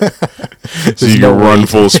 So you can run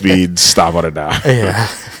full speed, stop on a dime. Yeah.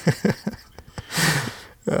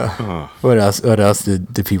 What else? What else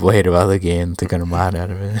do people hate about the game? They're gonna mod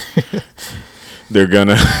out of it. They're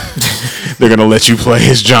gonna let you play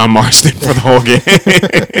as John Marston for the whole game.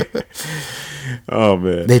 Oh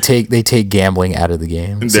man. They take gambling out of the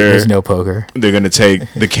game. So there's no poker. They're gonna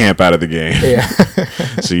take the camp out of the game. Yeah.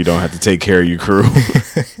 So you don't have to take care of your crew.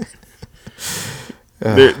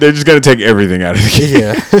 They're just gonna take everything out of the game.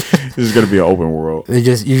 Yeah. This is gonna be an open world. You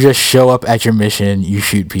just show up at your mission, you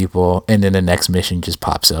shoot people, and then the next mission just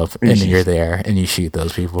pops up, and then you're there, and you shoot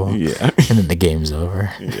those people. Yeah. And then the game's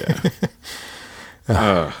over.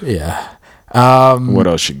 Yeah. Yeah. What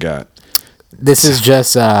else you got? This is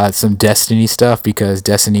just some Destiny stuff because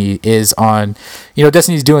Destiny is on.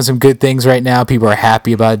 Destiny's doing some good things right now. People are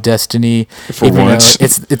happy about Destiny. For once.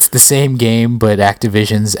 It's the same game, but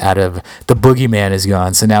Activision's out of the boogeyman is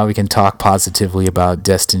gone. So now we can talk positively about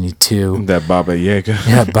Destiny 2. That Baba Yaga.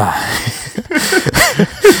 Yeah,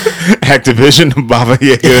 Activision, Baba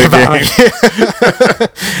Yaga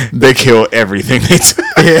game. They kill everything they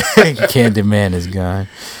do. Candyman is gone.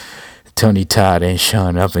 Tony Todd ain't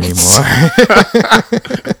showing up anymore.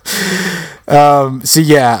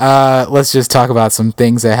 Let's just talk about some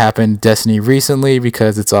things that happened in Destiny recently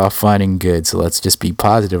because it's all fun and good. So let's just be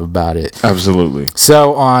positive about it. Absolutely.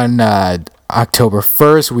 So on October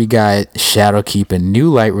 1st, we got Shadowkeep and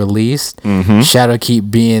New Light released. Mm-hmm.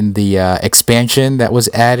 Shadowkeep being the expansion that was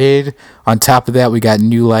added. On top of that, we got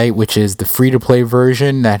New Light, which is the free-to-play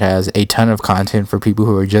version that has a ton of content for people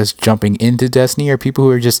who are just jumping into Destiny or people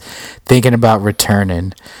who are just thinking about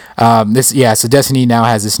returning. So Destiny now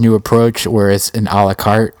has this new approach where it's an a la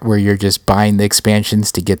carte, where you're just buying the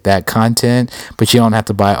expansions to get that content, but you don't have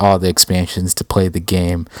to buy all the expansions to play the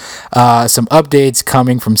game. Some updates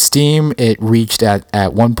coming from Steam. It reached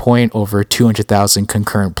at one point over 200,000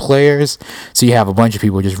 concurrent players, so you have a bunch of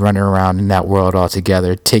people just running around in that world all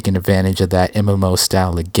together, taking advantage of that MMO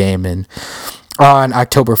style of gaming. On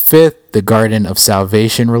October 5th, the Garden of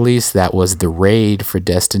Salvation released. That was the raid for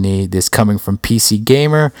Destiny. This coming from PC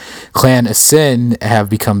Gamer. Clan Ascend have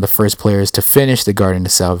become the first players to finish the Garden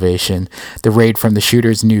of Salvation, the raid from the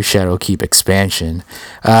shooter's new Shadowkeep expansion.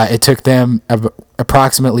 It took them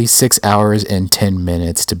approximately 6 hours and 10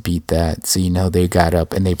 minutes to beat that. So, they got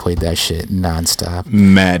up and they played that shit nonstop.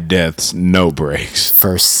 Mad deaths, no breaks.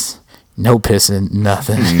 First. No pissing,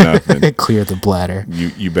 nothing. Clear the bladder.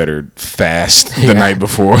 You better fast the night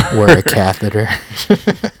before. Wear a catheter.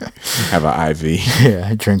 Have an IV.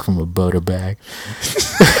 Yeah, drink from a Boda bag.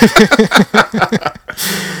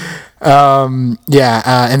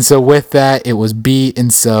 And so with that, it was beat,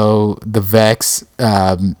 and so the Vex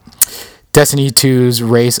Destiny 2's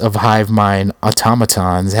race of hive mind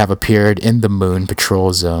automatons have appeared in the Moon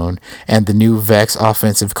Patrol Zone, and the new Vex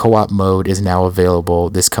offensive co-op mode is now available.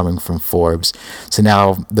 This coming from Forbes. So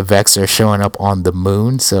now the Vex are showing up on the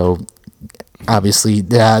Moon. So obviously,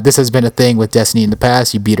 this has been a thing with Destiny in the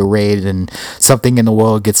past. You beat a raid and something in the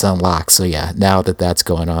world gets unlocked. So yeah, now that's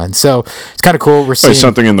going on. So it's kind of cool. We're seeing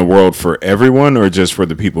something in the world for everyone, or just for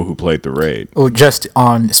the people who played the raid? Well, just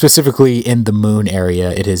on specifically in the Moon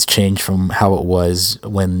area, it has changed from how it was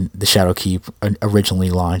when the Shadowkeep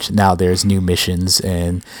originally launched. Now there's new missions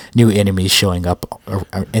and new enemies showing up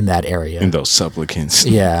in that area. And those supplicants.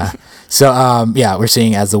 Yeah. So, we're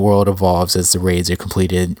seeing as the world evolves, as the raids are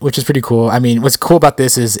completed, which is pretty cool. I mean, what's cool about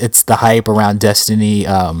this is it's the hype around Destiny.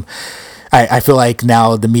 I feel like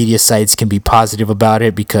now the media sites can be positive about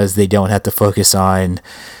it because they don't have to focus on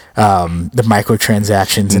the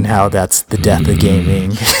microtransactions and how that's the death of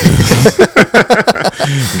gaming.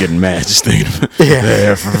 I'm getting mad just thinking about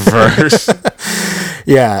there for first.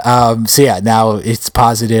 Now it's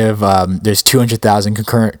positive. There's 200,000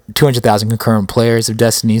 concurrent players of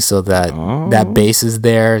Destiny, so that base is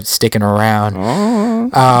there sticking around.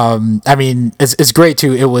 I mean, it's great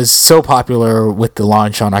too. It was so popular with the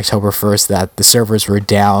launch on October 1st that the servers were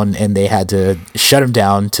down and they had to shut them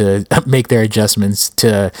down to make their adjustments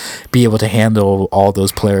to be able to handle all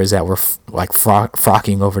those players that were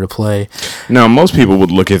frocking over to play. Now, most people would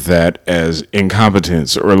look at that as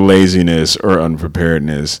incompetence or laziness or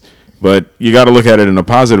unpreparedness, but you got to look at it in a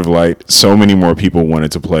positive light. So many more people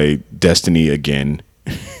wanted to play Destiny again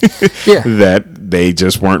that they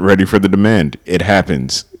just weren't ready for the demand. It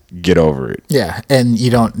happens. Get over it. Yeah, and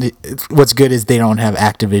what's good is they don't have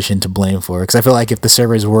Activision to blame for it, because I feel like if the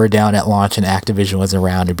servers were down at launch and Activision wasn't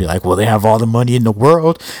around, it'd be like, well, they have all the money in the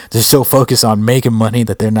world. They're so focused on making money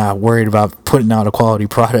that they're not worried about putting out a quality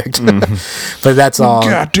product. Mm-hmm. But that's all.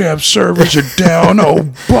 Goddamn servers are down,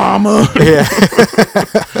 Obama. Yeah.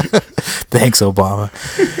 Thanks, Obama.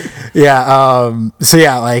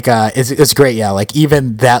 It's great. Yeah, like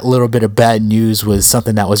even that little bit of bad news was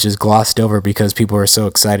something that was just glossed over because people are so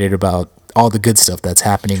excited about all the good stuff that's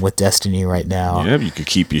happening with Destiny right now. Yeah, you could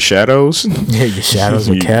keep your shadows. Yeah, your shadows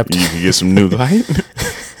are kept. You can get some new light.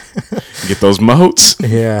 Get those motes.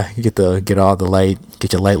 Yeah, you get all the light,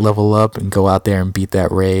 get your light level up, and go out there and beat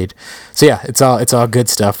that raid. So yeah, it's all good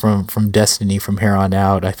stuff from Destiny from here on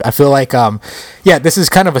out. I feel like this is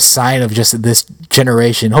kind of a sign of just this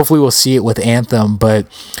generation. Hopefully we'll see it with Anthem, but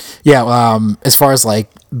as far as like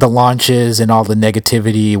the launches and all the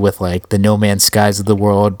negativity with like the No Man's Skies of the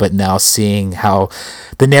world, but now seeing how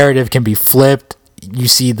the narrative can be flipped. You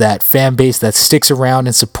see that fan base that sticks around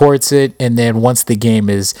and supports it, and then once the game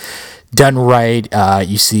is done right,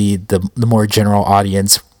 you see the more general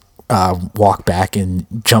audience walk back and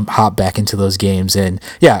hop back into those games. And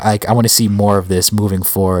I want to see more of this moving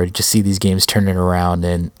forward. Just see these games turning around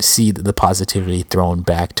and see the positivity thrown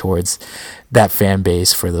back towards that fan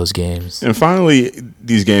base for those games. And finally,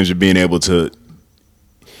 these games are being able to.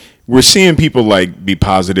 We're seeing people like be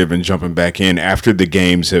positive and jumping back in after the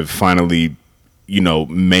games have finally,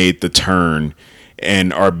 made the turn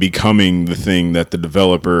and are becoming the thing that the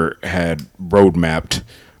developer had roadmapped,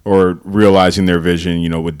 or realizing their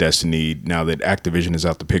vision, with Destiny. Now that Activision is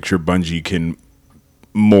out the picture, Bungie can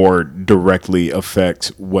more directly affect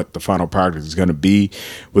what the final product is going to be.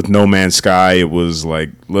 With No Man's Sky, it was like,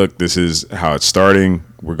 look, this is how it's starting.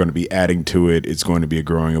 We're going to be adding to it. It's going to be a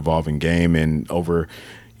growing, evolving game. And over,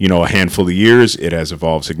 a handful of years, it has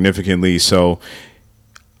evolved significantly. So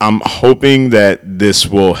I'm hoping that this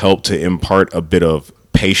will help to impart a bit of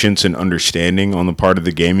patience and understanding on the part of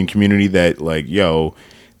the gaming community that,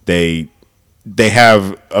 they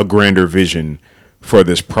have a grander vision for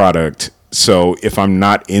this product. So if I'm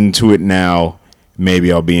not into it now,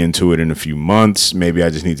 maybe I'll be into it in a few months. Maybe I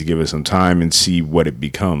just need to give it some time and see what it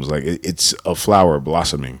becomes. Like, it's a flower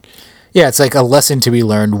blossoming. Yeah, it's like a lesson to be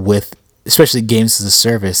learned with, especially games as a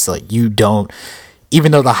service. Like,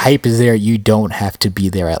 even though the hype is there, you don't have to be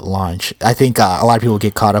there at launch. I think a lot of people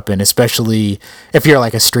get caught up in, especially if you're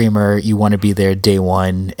like a streamer, you want to be there day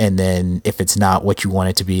one, and then if it's not what you want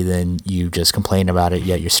it to be, then you just complain about it,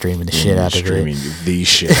 yet you're streaming the shit out of it. Streaming the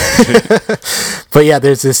shit. But yeah,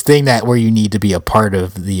 there's this thing where you need to be a part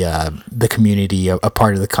of the community, a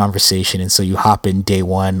part of the conversation, and so you hop in day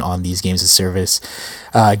one on these games as service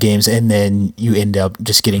games, and then you end up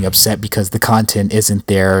just getting upset because the content isn't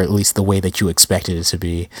there, at least the way that you expected needed to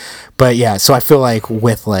be. But yeah, so I feel like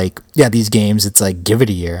with these games, it's like give it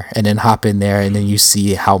a year and then hop in there and then you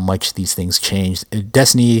see how much these things changed.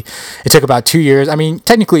 Destiny, it took about 2 years. I mean,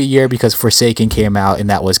 technically a year because Forsaken came out and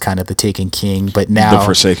that was kind of the Taken King. But now The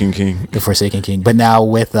Forsaken King. But now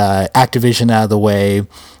with Activision out of the way,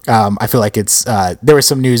 I feel like it's there was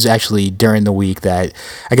some news actually during the week that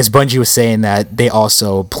I guess Bungie was saying that they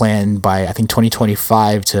also plan by I think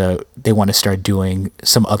 2025 they want to start doing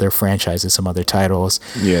some other franchises, some other titles.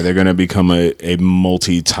 Yeah, they're going to become a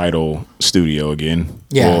multi-title studio again.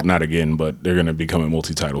 Yeah. Well, not again, but they're going to become a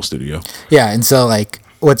multi-title studio. Yeah, and so like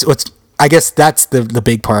what's I guess that's the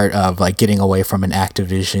big part of like getting away from an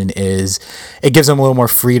Activision is it gives them a little more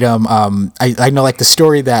freedom. I know like the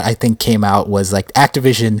story that I think came out was like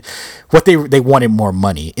Activision, what they wanted more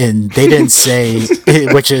money, and they didn't say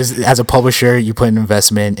which is as a publisher you put an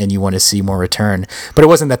investment and you want to see more return, but it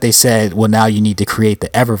wasn't that they said well now you need to create the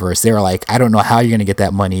Eververse. They were like I don't know how you're going to get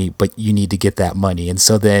that money, but you need to get that money, and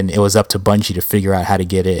so then it was up to Bungie to figure out how to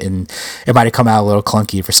get it, and it might have come out a little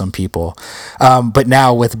clunky for some people, but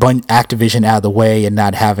now with Activision out of the way and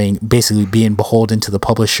not having basically being beholden to the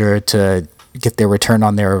publisher to get their return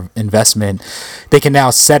on their investment, they can now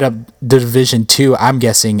set up the Division 2, I'm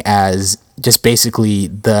guessing, as just basically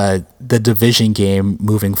the Division game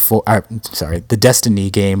moving the Destiny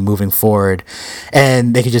game moving forward,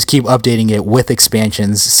 and they could just keep updating it with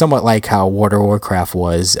expansions, somewhat like how World of Warcraft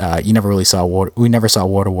was. We never saw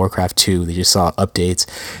World of Warcraft 2. They just saw updates.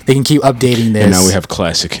 They can keep updating this. And now we have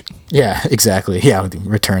Classic. Yeah, exactly. Yeah,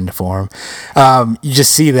 return to form. You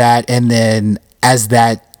just see that, and then as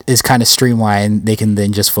that is kind of streamlined, they can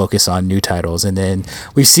then just focus on new titles. And then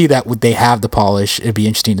we see that they have the polish. It'd be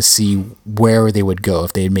interesting to see where they would go,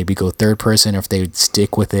 if they'd maybe go third person or if they would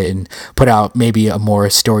stick with it and put out maybe a more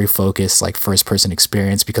story focused like first person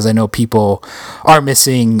experience, because I know people are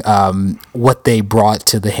missing what they brought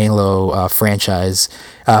to the Halo franchise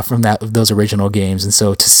from those original games. And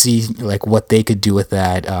so to see like what they could do with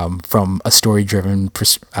that from a story driven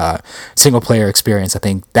single player experience, I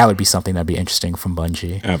think that would be something that'd be interesting from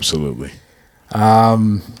Bungie. Absolutely.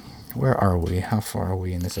 Where are we? How far are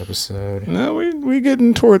we in this episode? No, we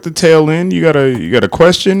getting toward the tail end. You got a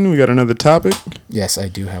question? We got another topic? Yes, I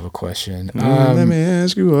do have a question. Let me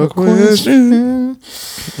ask you a question.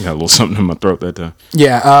 Got a little something in my throat that time.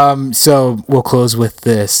 Yeah. So we'll close with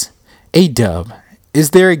this. A-Dub,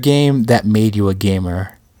 is there a game that made you a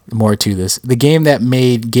gamer? More to this, the game that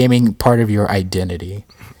made gaming part of your identity,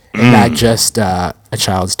 and not just a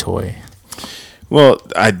child's toy. Well,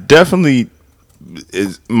 I definitely,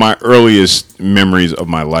 my earliest memories of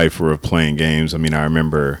my life were of playing games. I mean, I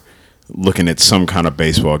remember looking at some kind of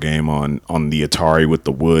baseball game on the Atari with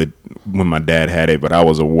the wood when my dad had it, but I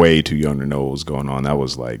was way too young to know what was going on. That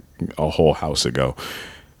was like a whole house ago.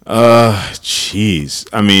 Jeez.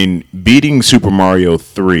 I mean, beating Super Mario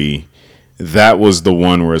 3, that was the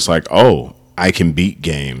one where it's like, oh, I can beat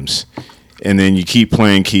games. And then you keep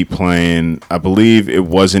playing. I believe it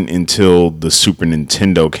wasn't until the Super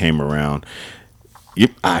Nintendo came around.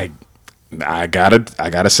 Yep, I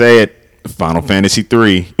gotta say it. Final Fantasy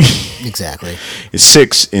 3. Exactly. It's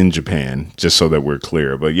 6 in Japan, just so that we're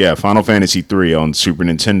clear. But yeah, Final Fantasy 3 on Super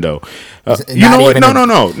Nintendo. You know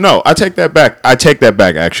what? No. I take that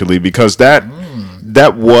back. Actually, because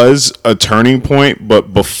that was a turning point.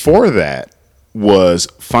 But before that was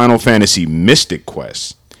Final Fantasy Mystic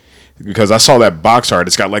Quest. Because I saw that box art,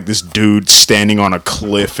 it's got like this dude standing on a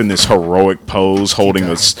cliff in this heroic pose, holding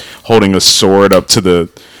a sword up to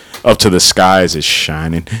the skies, is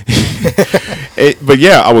shining. But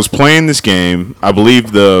yeah, I was playing this game. I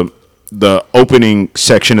believe the opening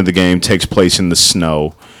section of the game takes place in the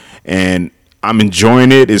snow, and I'm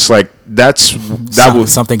enjoying it. It's like that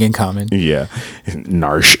was something in common. Yeah,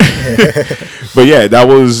 Narsh. But yeah, that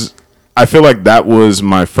was. I feel like that was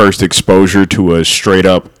my first exposure to a straight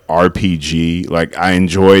up RPG. Like, I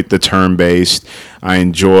enjoyed the turn-based. I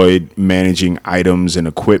enjoyed managing items and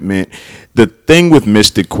equipment. The thing with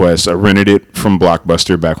Mystic Quest, I rented it from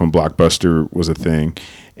Blockbuster back when Blockbuster was a thing.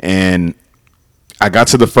 And I got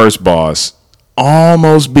to the first boss,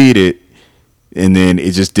 almost beat it, and then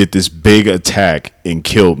it just did this big attack and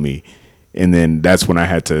killed me. And then that's when I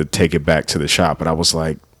had to take it back to the shop. But I was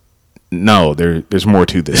like, no, there's more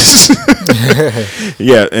to this.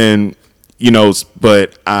 Yeah, and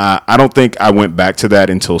but I don't think I went back to that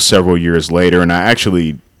until several years later, and I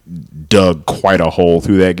actually dug quite a hole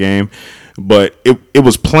through that game. But it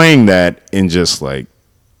was playing that and just like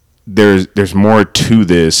there's more to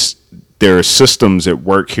this. There are systems at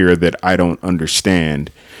work here that I don't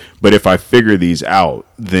understand, but if I figure these out,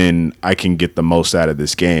 then I can get the most out of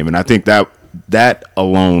this game. And I think that that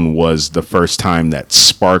alone was the first time that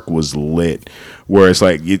spark was lit, where it's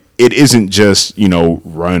like it isn't just,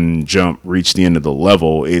 run, jump, reach the end of the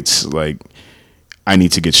level. It's like, I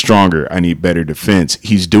need to get stronger. I need better defense.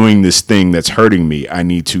 He's doing this thing that's hurting me. I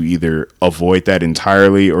need to either avoid that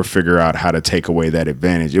entirely or figure out how to take away that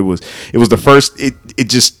advantage. It was the first, it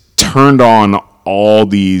just turned on all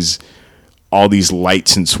these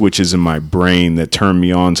lights and switches in my brain that turned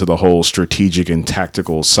me on to the whole strategic and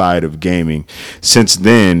tactical side of gaming. Since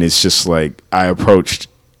then, it's just like I approached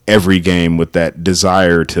every game with that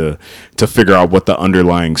desire to figure out what the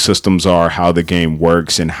underlying systems are, how the game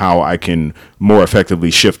works, and how I can more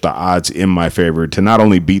effectively shift the odds in my favor to not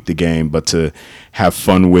only beat the game, but to have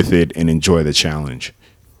fun with it and enjoy the challenge.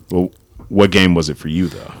 Well, what game was it for you,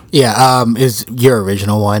 though? Yeah, is your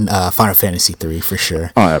original one, Final Fantasy 3 for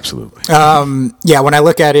sure. Oh, absolutely. Yeah, when I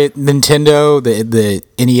look at it, Nintendo, the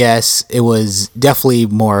NES, it was definitely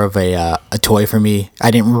more of a toy for me.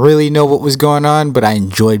 I didn't really know what was going on, but I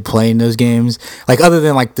enjoyed playing those games. Like, other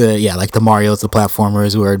than like the Marios, the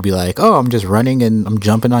platformers, where it'd be like, oh, I'm just running and I'm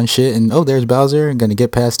jumping on shit, and oh, there's Bowser, I'm gonna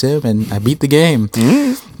get past him, and I beat the game.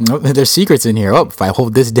 Oh, there's secrets in here. Oh, if I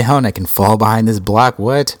hold this down, I can fall behind this block.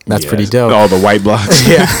 What? That's pretty dope. All the white blocks.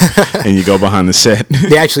 Yeah. And you go behind the set.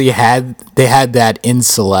 They actually had that in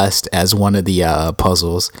Celeste as one of the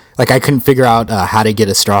puzzles. Like, I couldn't figure out how to get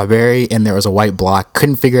a strawberry, and there was a white block.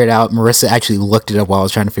 Couldn't figure it out. Marissa actually looked it up while I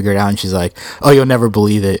was trying to figure it out, and she's like, oh, you'll never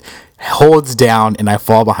believe it. Holds down, and I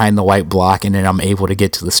fall behind the white block, and then I'm able to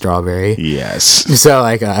get to the strawberry. Yes. So,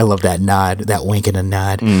 like, I love that nod, that wink and a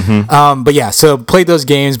nod. But yeah, so played those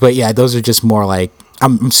games, but yeah, those are just more like,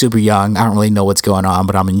 I'm super young. I don't really know what's going on,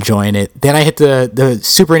 but I'm enjoying it. Then I hit the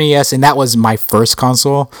Super NES, and that was my first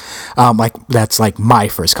console. That's like my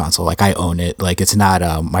first console. Like, I own it. Like, it's not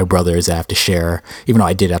my brother's. I have to share, even though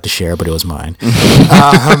I did have to share, but it was mine.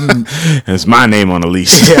 It's my name on the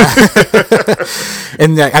lease. Yeah.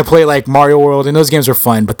 And I played like Mario World, and those games were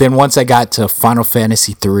fun. But then once I got to Final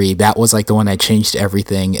Fantasy 3, that was like the one that changed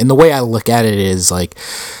everything. And the way I look at it is like,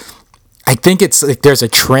 I think it's like there's a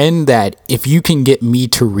trend that if you can get me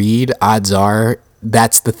to read, odds are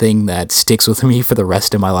that's the thing that sticks with me for the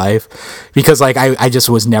rest of my life. Because like I just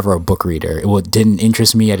was never a book reader. It didn't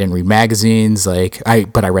interest me. I didn't read magazines.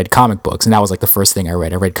 But I read comic books, and that was like the first thing I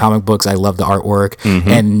read. I read comic books. I loved the artwork,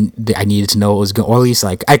 and I needed to know what was going. Or at least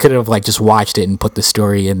like I could have like just watched it and put the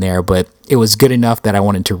story in there, but it was good enough that I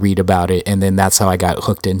wanted to read about it, and then that's how I got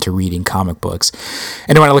hooked into reading comic books.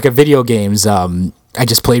 And then when I look at video games, I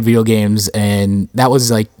just played video games, and that was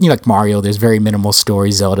like, like Mario, there's very minimal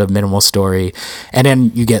story, Zelda, minimal story. And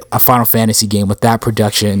then you get a Final Fantasy game with that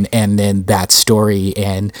production and then that story,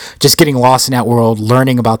 and just getting lost in that world,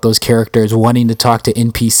 learning about those characters, wanting to talk to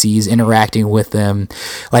NPCs, interacting with them.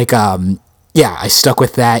 Like, yeah, I stuck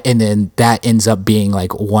with that, and then that ends up being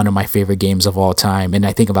like one of my favorite games of all time. And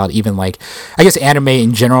I think about even like, I guess anime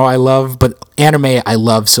in general I love, but anime I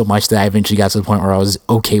love so much that I eventually got to the point where I was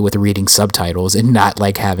okay with reading subtitles and not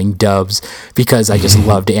like having dubs, because I just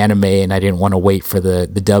loved anime and I didn't want to wait for the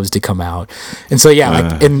dubs to come out. And so yeah,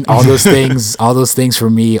 like, and all those things for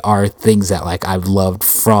me are things that like I've loved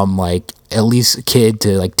from like at least kid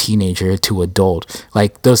to like teenager to adult.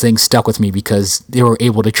 Like, those things stuck with me because they were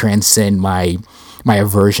able to transcend my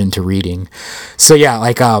aversion to reading. So yeah,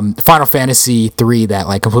 like Final Fantasy 3, that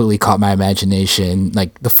like completely caught my imagination.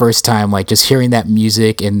 Like, the first time, like just hearing that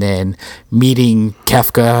music and then meeting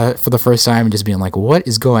Kefka for the first time and just being like, what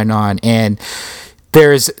is going on? And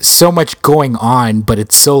there's so much going on, but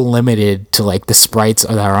it's so limited to like the sprites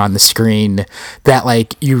that are on the screen that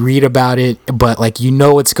like you read about it, but like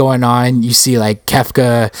what's going on. You see like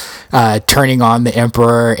Kefka turning on the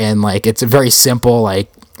Emperor, and like it's a very simple like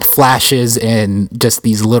flashes and just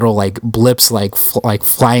these little like blips like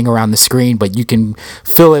flying around the screen, but you can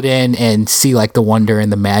fill it in and see like the wonder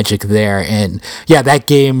and the magic there. And yeah, that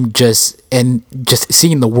game just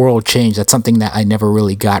seeing the world change, that's something that I never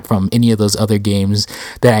really got from any of those other games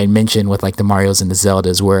that I mentioned with like the Marios and the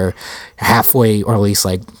Zeldas, where halfway, or at least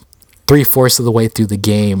like 3/4 of the way through the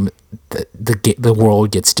game, the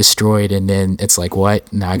world gets destroyed, and then it's like,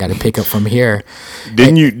 what? Now I got to pick up from here.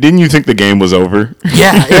 Didn't you think the game was over?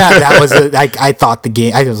 Yeah, that was I thought the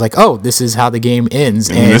game. I was like, oh, this is how the game ends,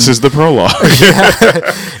 and this is the prologue.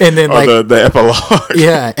 Yeah. And then like the epilogue.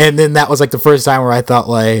 Yeah, and then that was like the first time where I thought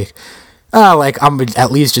like, like I'm gonna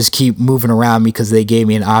at least just keep moving around because they gave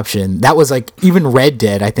me an option. That was like even Red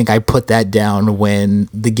Dead. I think I put that down when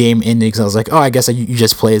the game ended because I was like, oh, I guess you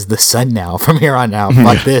just play as the sun now from here on out.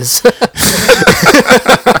 Fuck this.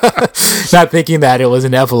 Not thinking that it was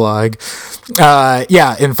an epilogue.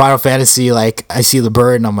 Yeah, in Final Fantasy, like I see the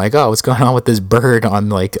bird and I'm like, oh, what's going on with this bird on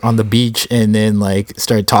the beach? And then like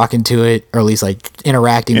started talking to it, or at least like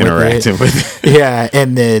interacting with it. Yeah,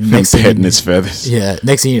 and then next thing, petting its feathers. Yeah,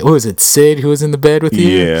 next thing, who was it? Sid, who was in the bed with you?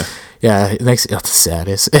 Yeah. Yeah, the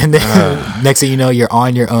saddest. And then next thing you know, you're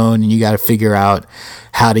on your own and you got to figure out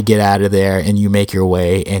how to get out of there, and you make your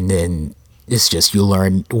way, and then it's just you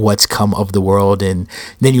learn what's come of the world, and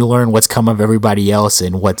then you learn what's come of everybody else,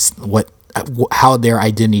 and how their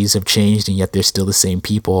identities have changed, and yet they're still the same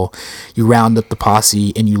people. You round up the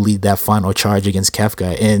posse and you lead that final charge against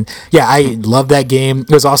Kefka. And yeah, I love that game.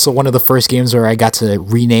 It was also one of the first games where I got to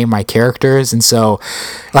rename my characters, and so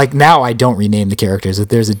like now I don't rename the characters. If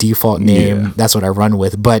there's a default name, that's what I run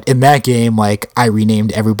with. But in that game, like I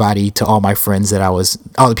renamed everybody to all my friends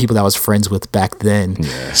all the people that I was friends with back then.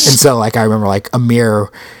 Yes. And so like I remember like Amir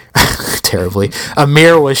terribly.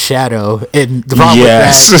 Amir was Shadow, and the problem with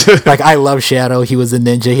that, like I love Shadow. He was the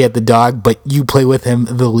ninja. He had the dog, but you play with him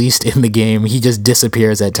the least in the game. He just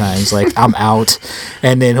disappears at times. Like I'm out,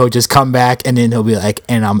 and then he'll just come back, and then he'll be like,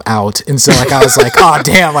 "And I'm out." And so like I was like, "Oh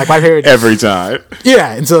damn!" Like my favorite every time.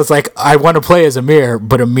 Yeah, and so it's like I want to play as Amir,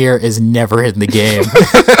 but Amir is never in the game.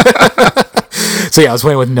 So yeah, I was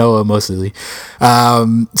playing with Noah mostly.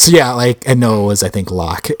 So yeah, like, and Noah was, I think,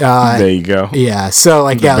 Locke. There you go. Yeah. So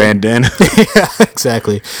like, yeah, bandana. Yeah,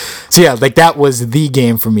 exactly. So yeah, like that was the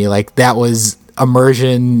game for me. Like that was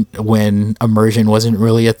immersion when immersion wasn't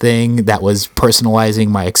really a thing. That was personalizing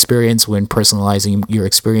my experience when personalizing your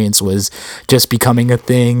experience was just becoming a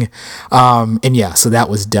thing. And yeah, so that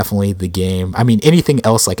was definitely the game. I mean, anything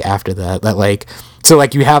else like after that like. So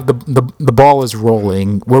like you have the ball is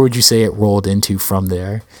rolling. Where would you say it rolled into from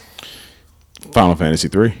there? Final Fantasy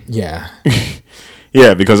 3. Yeah.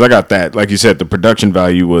 Yeah, because I got that. Like you said, the production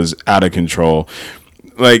value was out of control.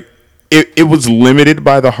 Like it was limited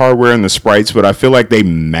by the hardware and the sprites, but I feel like they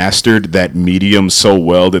mastered that medium so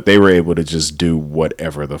well that they were able to just do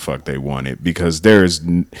whatever the fuck they wanted, because there's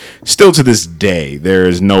still to this day, there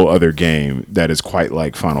is no other game that is quite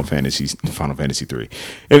like Final Fantasy 3.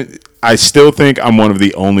 And I still think I'm one of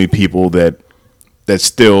the only people that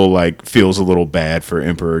still like feels a little bad for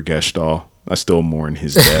Emperor Gestahl. I still mourn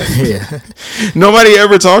his death. Yeah. Nobody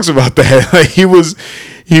ever talks about that. Like he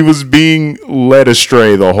was being led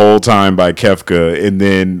astray the whole time by Kefka, and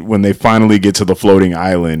then when they finally get to the floating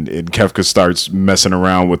island and Kefka starts messing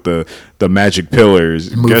around with the magic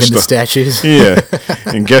pillars, moving the statues. Yeah.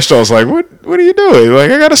 And Gestalt's like, What are you doing? Like,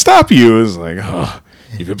 I gotta stop you. It's like, oh,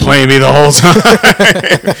 you've been playing me the whole time.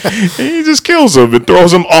 And he just kills him and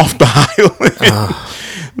throws him off the island.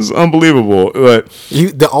 It's unbelievable. But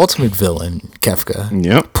the ultimate villain, Kefka.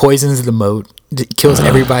 Yep. Poisons the moat, kills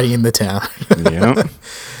everybody in the town. Yep.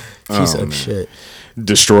 Piece of shit.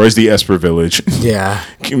 Destroys the Esper village. Yeah.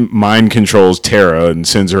 Mind controls Terra and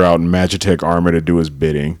sends her out in Magitech armor to do his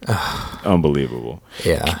bidding. Unbelievable.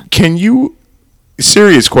 Yeah. Can you,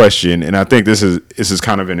 serious question, and I think this is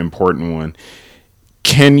kind of an important one.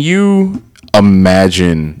 Can you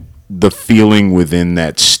imagine the feeling within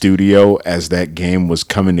that studio as that game was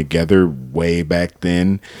coming together way back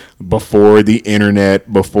then, before the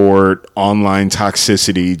internet, before online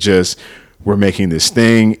toxicity? Just, we're making this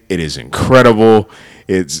thing. It is incredible.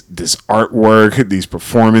 It's this artwork, these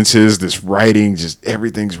performances, this writing, just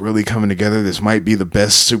everything's really coming together. This might be the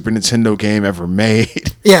best Super Nintendo game ever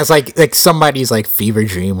made. Yeah, it's like somebody's like fever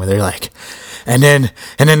dream where they're like, and then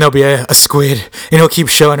there'll be a squid, and he'll keep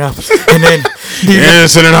showing up, and then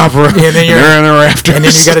it's in an opera, and then you're in the rafters, and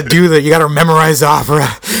then you got to memorize the opera,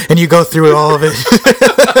 and you go through all of it.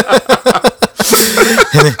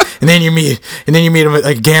 and then you meet him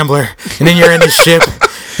like a gambler, and then you're in the ship,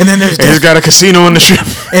 and then he's got a casino on the ship,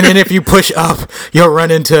 and then if you push up, you'll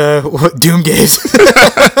run into Doomgaze.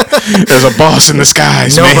 There's a boss in the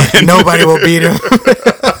skies, man. Nobody will beat him.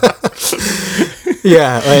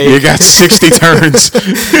 Yeah, like, you got 60 turns.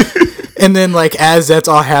 And then, like, as that's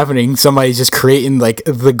all happening, somebody's just creating like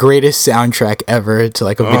the greatest soundtrack ever to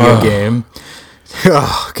like a video game.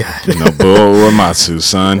 Oh god. Nobuo Uematsu,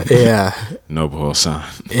 son. Yeah. Nobuo-san.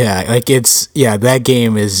 Yeah, like that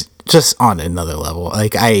game is just on another level.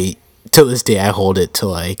 Like to this day I hold it to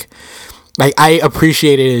like I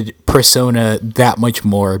appreciated Persona that much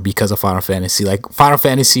more because of Final Fantasy. Like Final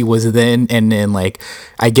Fantasy was then, and then like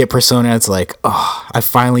I get Persona, it's like, oh, I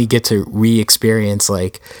finally get to re-experience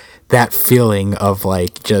like that feeling of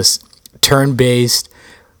like just turn-based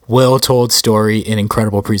well-told story, and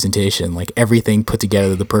incredible presentation. Like everything put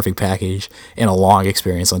together, the perfect package, and a long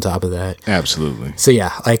experience on top of that. Absolutely. So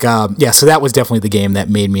yeah, like so that was definitely the game that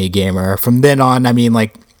made me a gamer. From then on, I mean,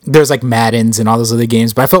 like there's like Maddens and all those other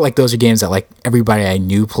games, but I felt like those are games that like everybody I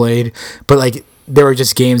knew played. But like there were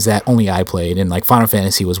just games that only I played, and like Final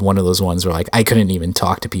Fantasy was one of those ones where like I couldn't even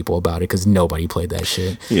talk to people about it because nobody played that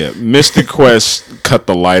shit. Yeah, Mystic Quest cut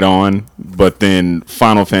the light on, but then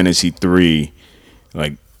Final Fantasy 3,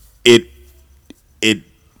 like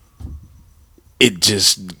it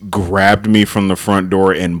just grabbed me from the front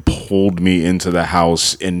door and pulled me into the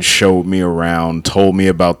house and showed me around, told me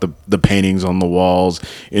about the paintings on the walls,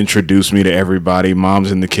 introduced me to everybody.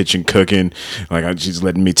 Mom's in the kitchen cooking, like she's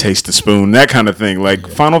letting me taste the spoon, that kind of thing. Like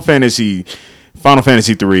Final Fantasy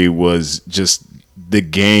 3 was just the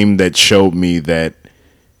game that showed me that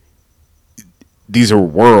these are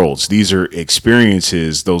worlds, these are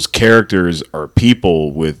experiences, those characters are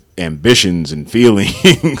people with ambitions and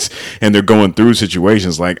feelings, and they're going through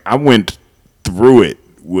situations. Like I went through it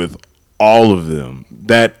with all of them.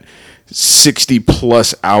 That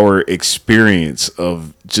 60+ hour experience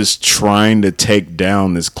of just trying to take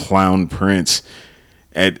down this clown prince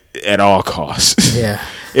at all costs. Yeah.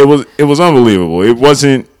 It was unbelievable. It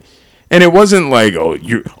wasn't like, oh,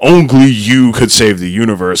 only you could save the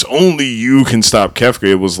universe. Only you can stop Kefka.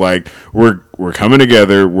 It was like, we're coming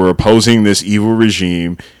together. We're opposing this evil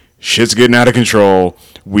regime. Shit's getting out of control.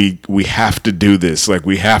 We have to do this. Like,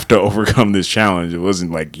 we have to overcome this challenge. It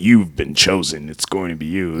wasn't like, you've been chosen. It's going to be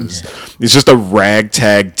you. It's just a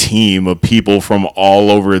ragtag team of people from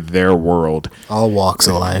all over their world. All walks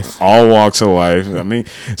of life. All walks of life. I mean,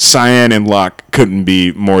 Cyan and Locke couldn't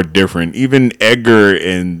be more different. Even Edgar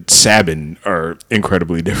and Sabin are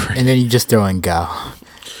incredibly different. And then you just throw in Gao.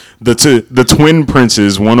 The twin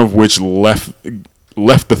princes, one of which left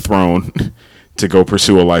the throne to go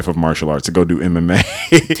pursue a life of martial arts, to go do MMA.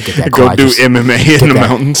 Go do MMA in the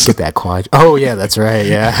mountains. Get that quad. Oh, yeah, that's right,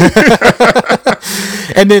 yeah.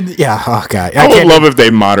 And then, yeah, oh, God. I would love if they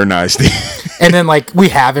modernized it. And then, like, we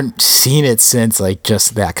haven't seen it since, like,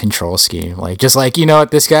 just that control scheme. Like, just like, you know what,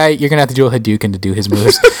 this guy, you're going to have to do a Hadouken to do his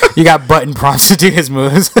moves. You got button prompts to do his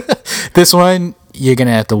moves. This one, you're going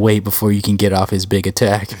to have to wait before you can get off his big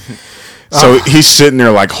attack. So he's sitting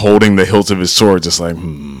there, like, holding the hilt of his sword, just like,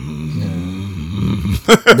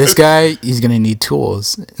 This guy, he's going to need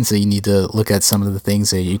tools. And so you need to look at some of the things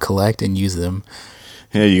that you collect and use them.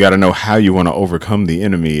 Yeah, you got to know how you want to overcome the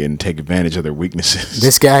enemy and take advantage of their weaknesses.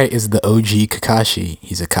 This guy is the OG Kakashi.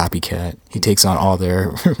 He's a copycat. He takes on all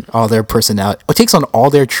their personality. Takes on all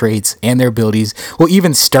their traits and their abilities. Will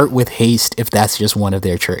even start with haste if that's just one of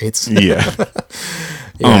their traits. Yeah.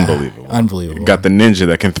 Unbelievable. Got the ninja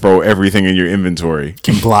that can throw everything in your inventory.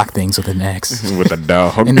 Can block things with an axe. With a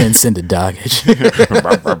dog. And then send a doggage.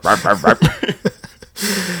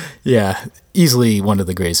 Yeah, easily one of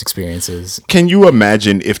the greatest experiences. Can you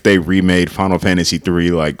imagine if they remade Final Fantasy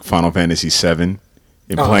 3 like Final Fantasy 7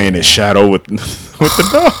 and playing as Shadow with the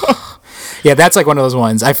dog? Yeah, that's like one of those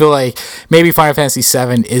ones. I feel like maybe Final Fantasy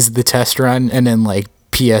 7 is the test run, and then like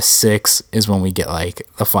PS6 is when we get like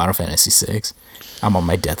the Final Fantasy 6. I'm on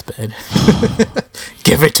my deathbed.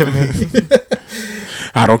 Give it to me.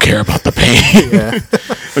 I don't care about the pain. Yeah.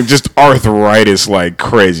 Like just arthritis like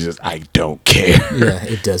crazy. Just, I don't care. Yeah,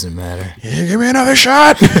 it doesn't matter. Yeah, give me another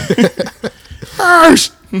shot.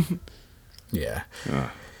 First. Yeah.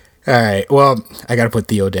 All right. Well, I got to put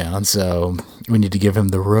Theo down, so we need to give him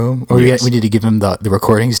the room. Or we need to give him the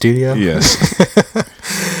recording studio. Yes.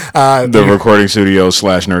 The recording studio /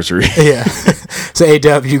 nursery. Yeah. So,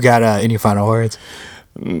 A-Dub, you got any final words?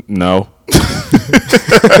 No.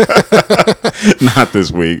 Not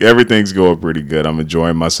this week. Everything's going pretty good. I'm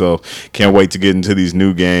enjoying myself. Can't wait to get into these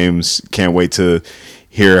new games. Can't wait to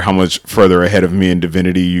hear how much further ahead of me in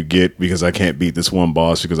Divinity you get, because I can't beat this one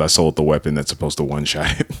boss because I sold the weapon that's supposed to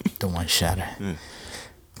one-shot it. The one-shotter. Yeah.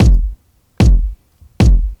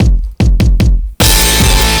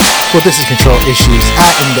 Well, this is Control Issues.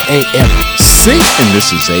 I am the AMC. And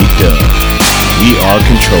this is A-Dub. We are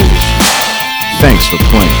controllers. Thanks for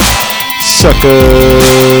playing. Sucker.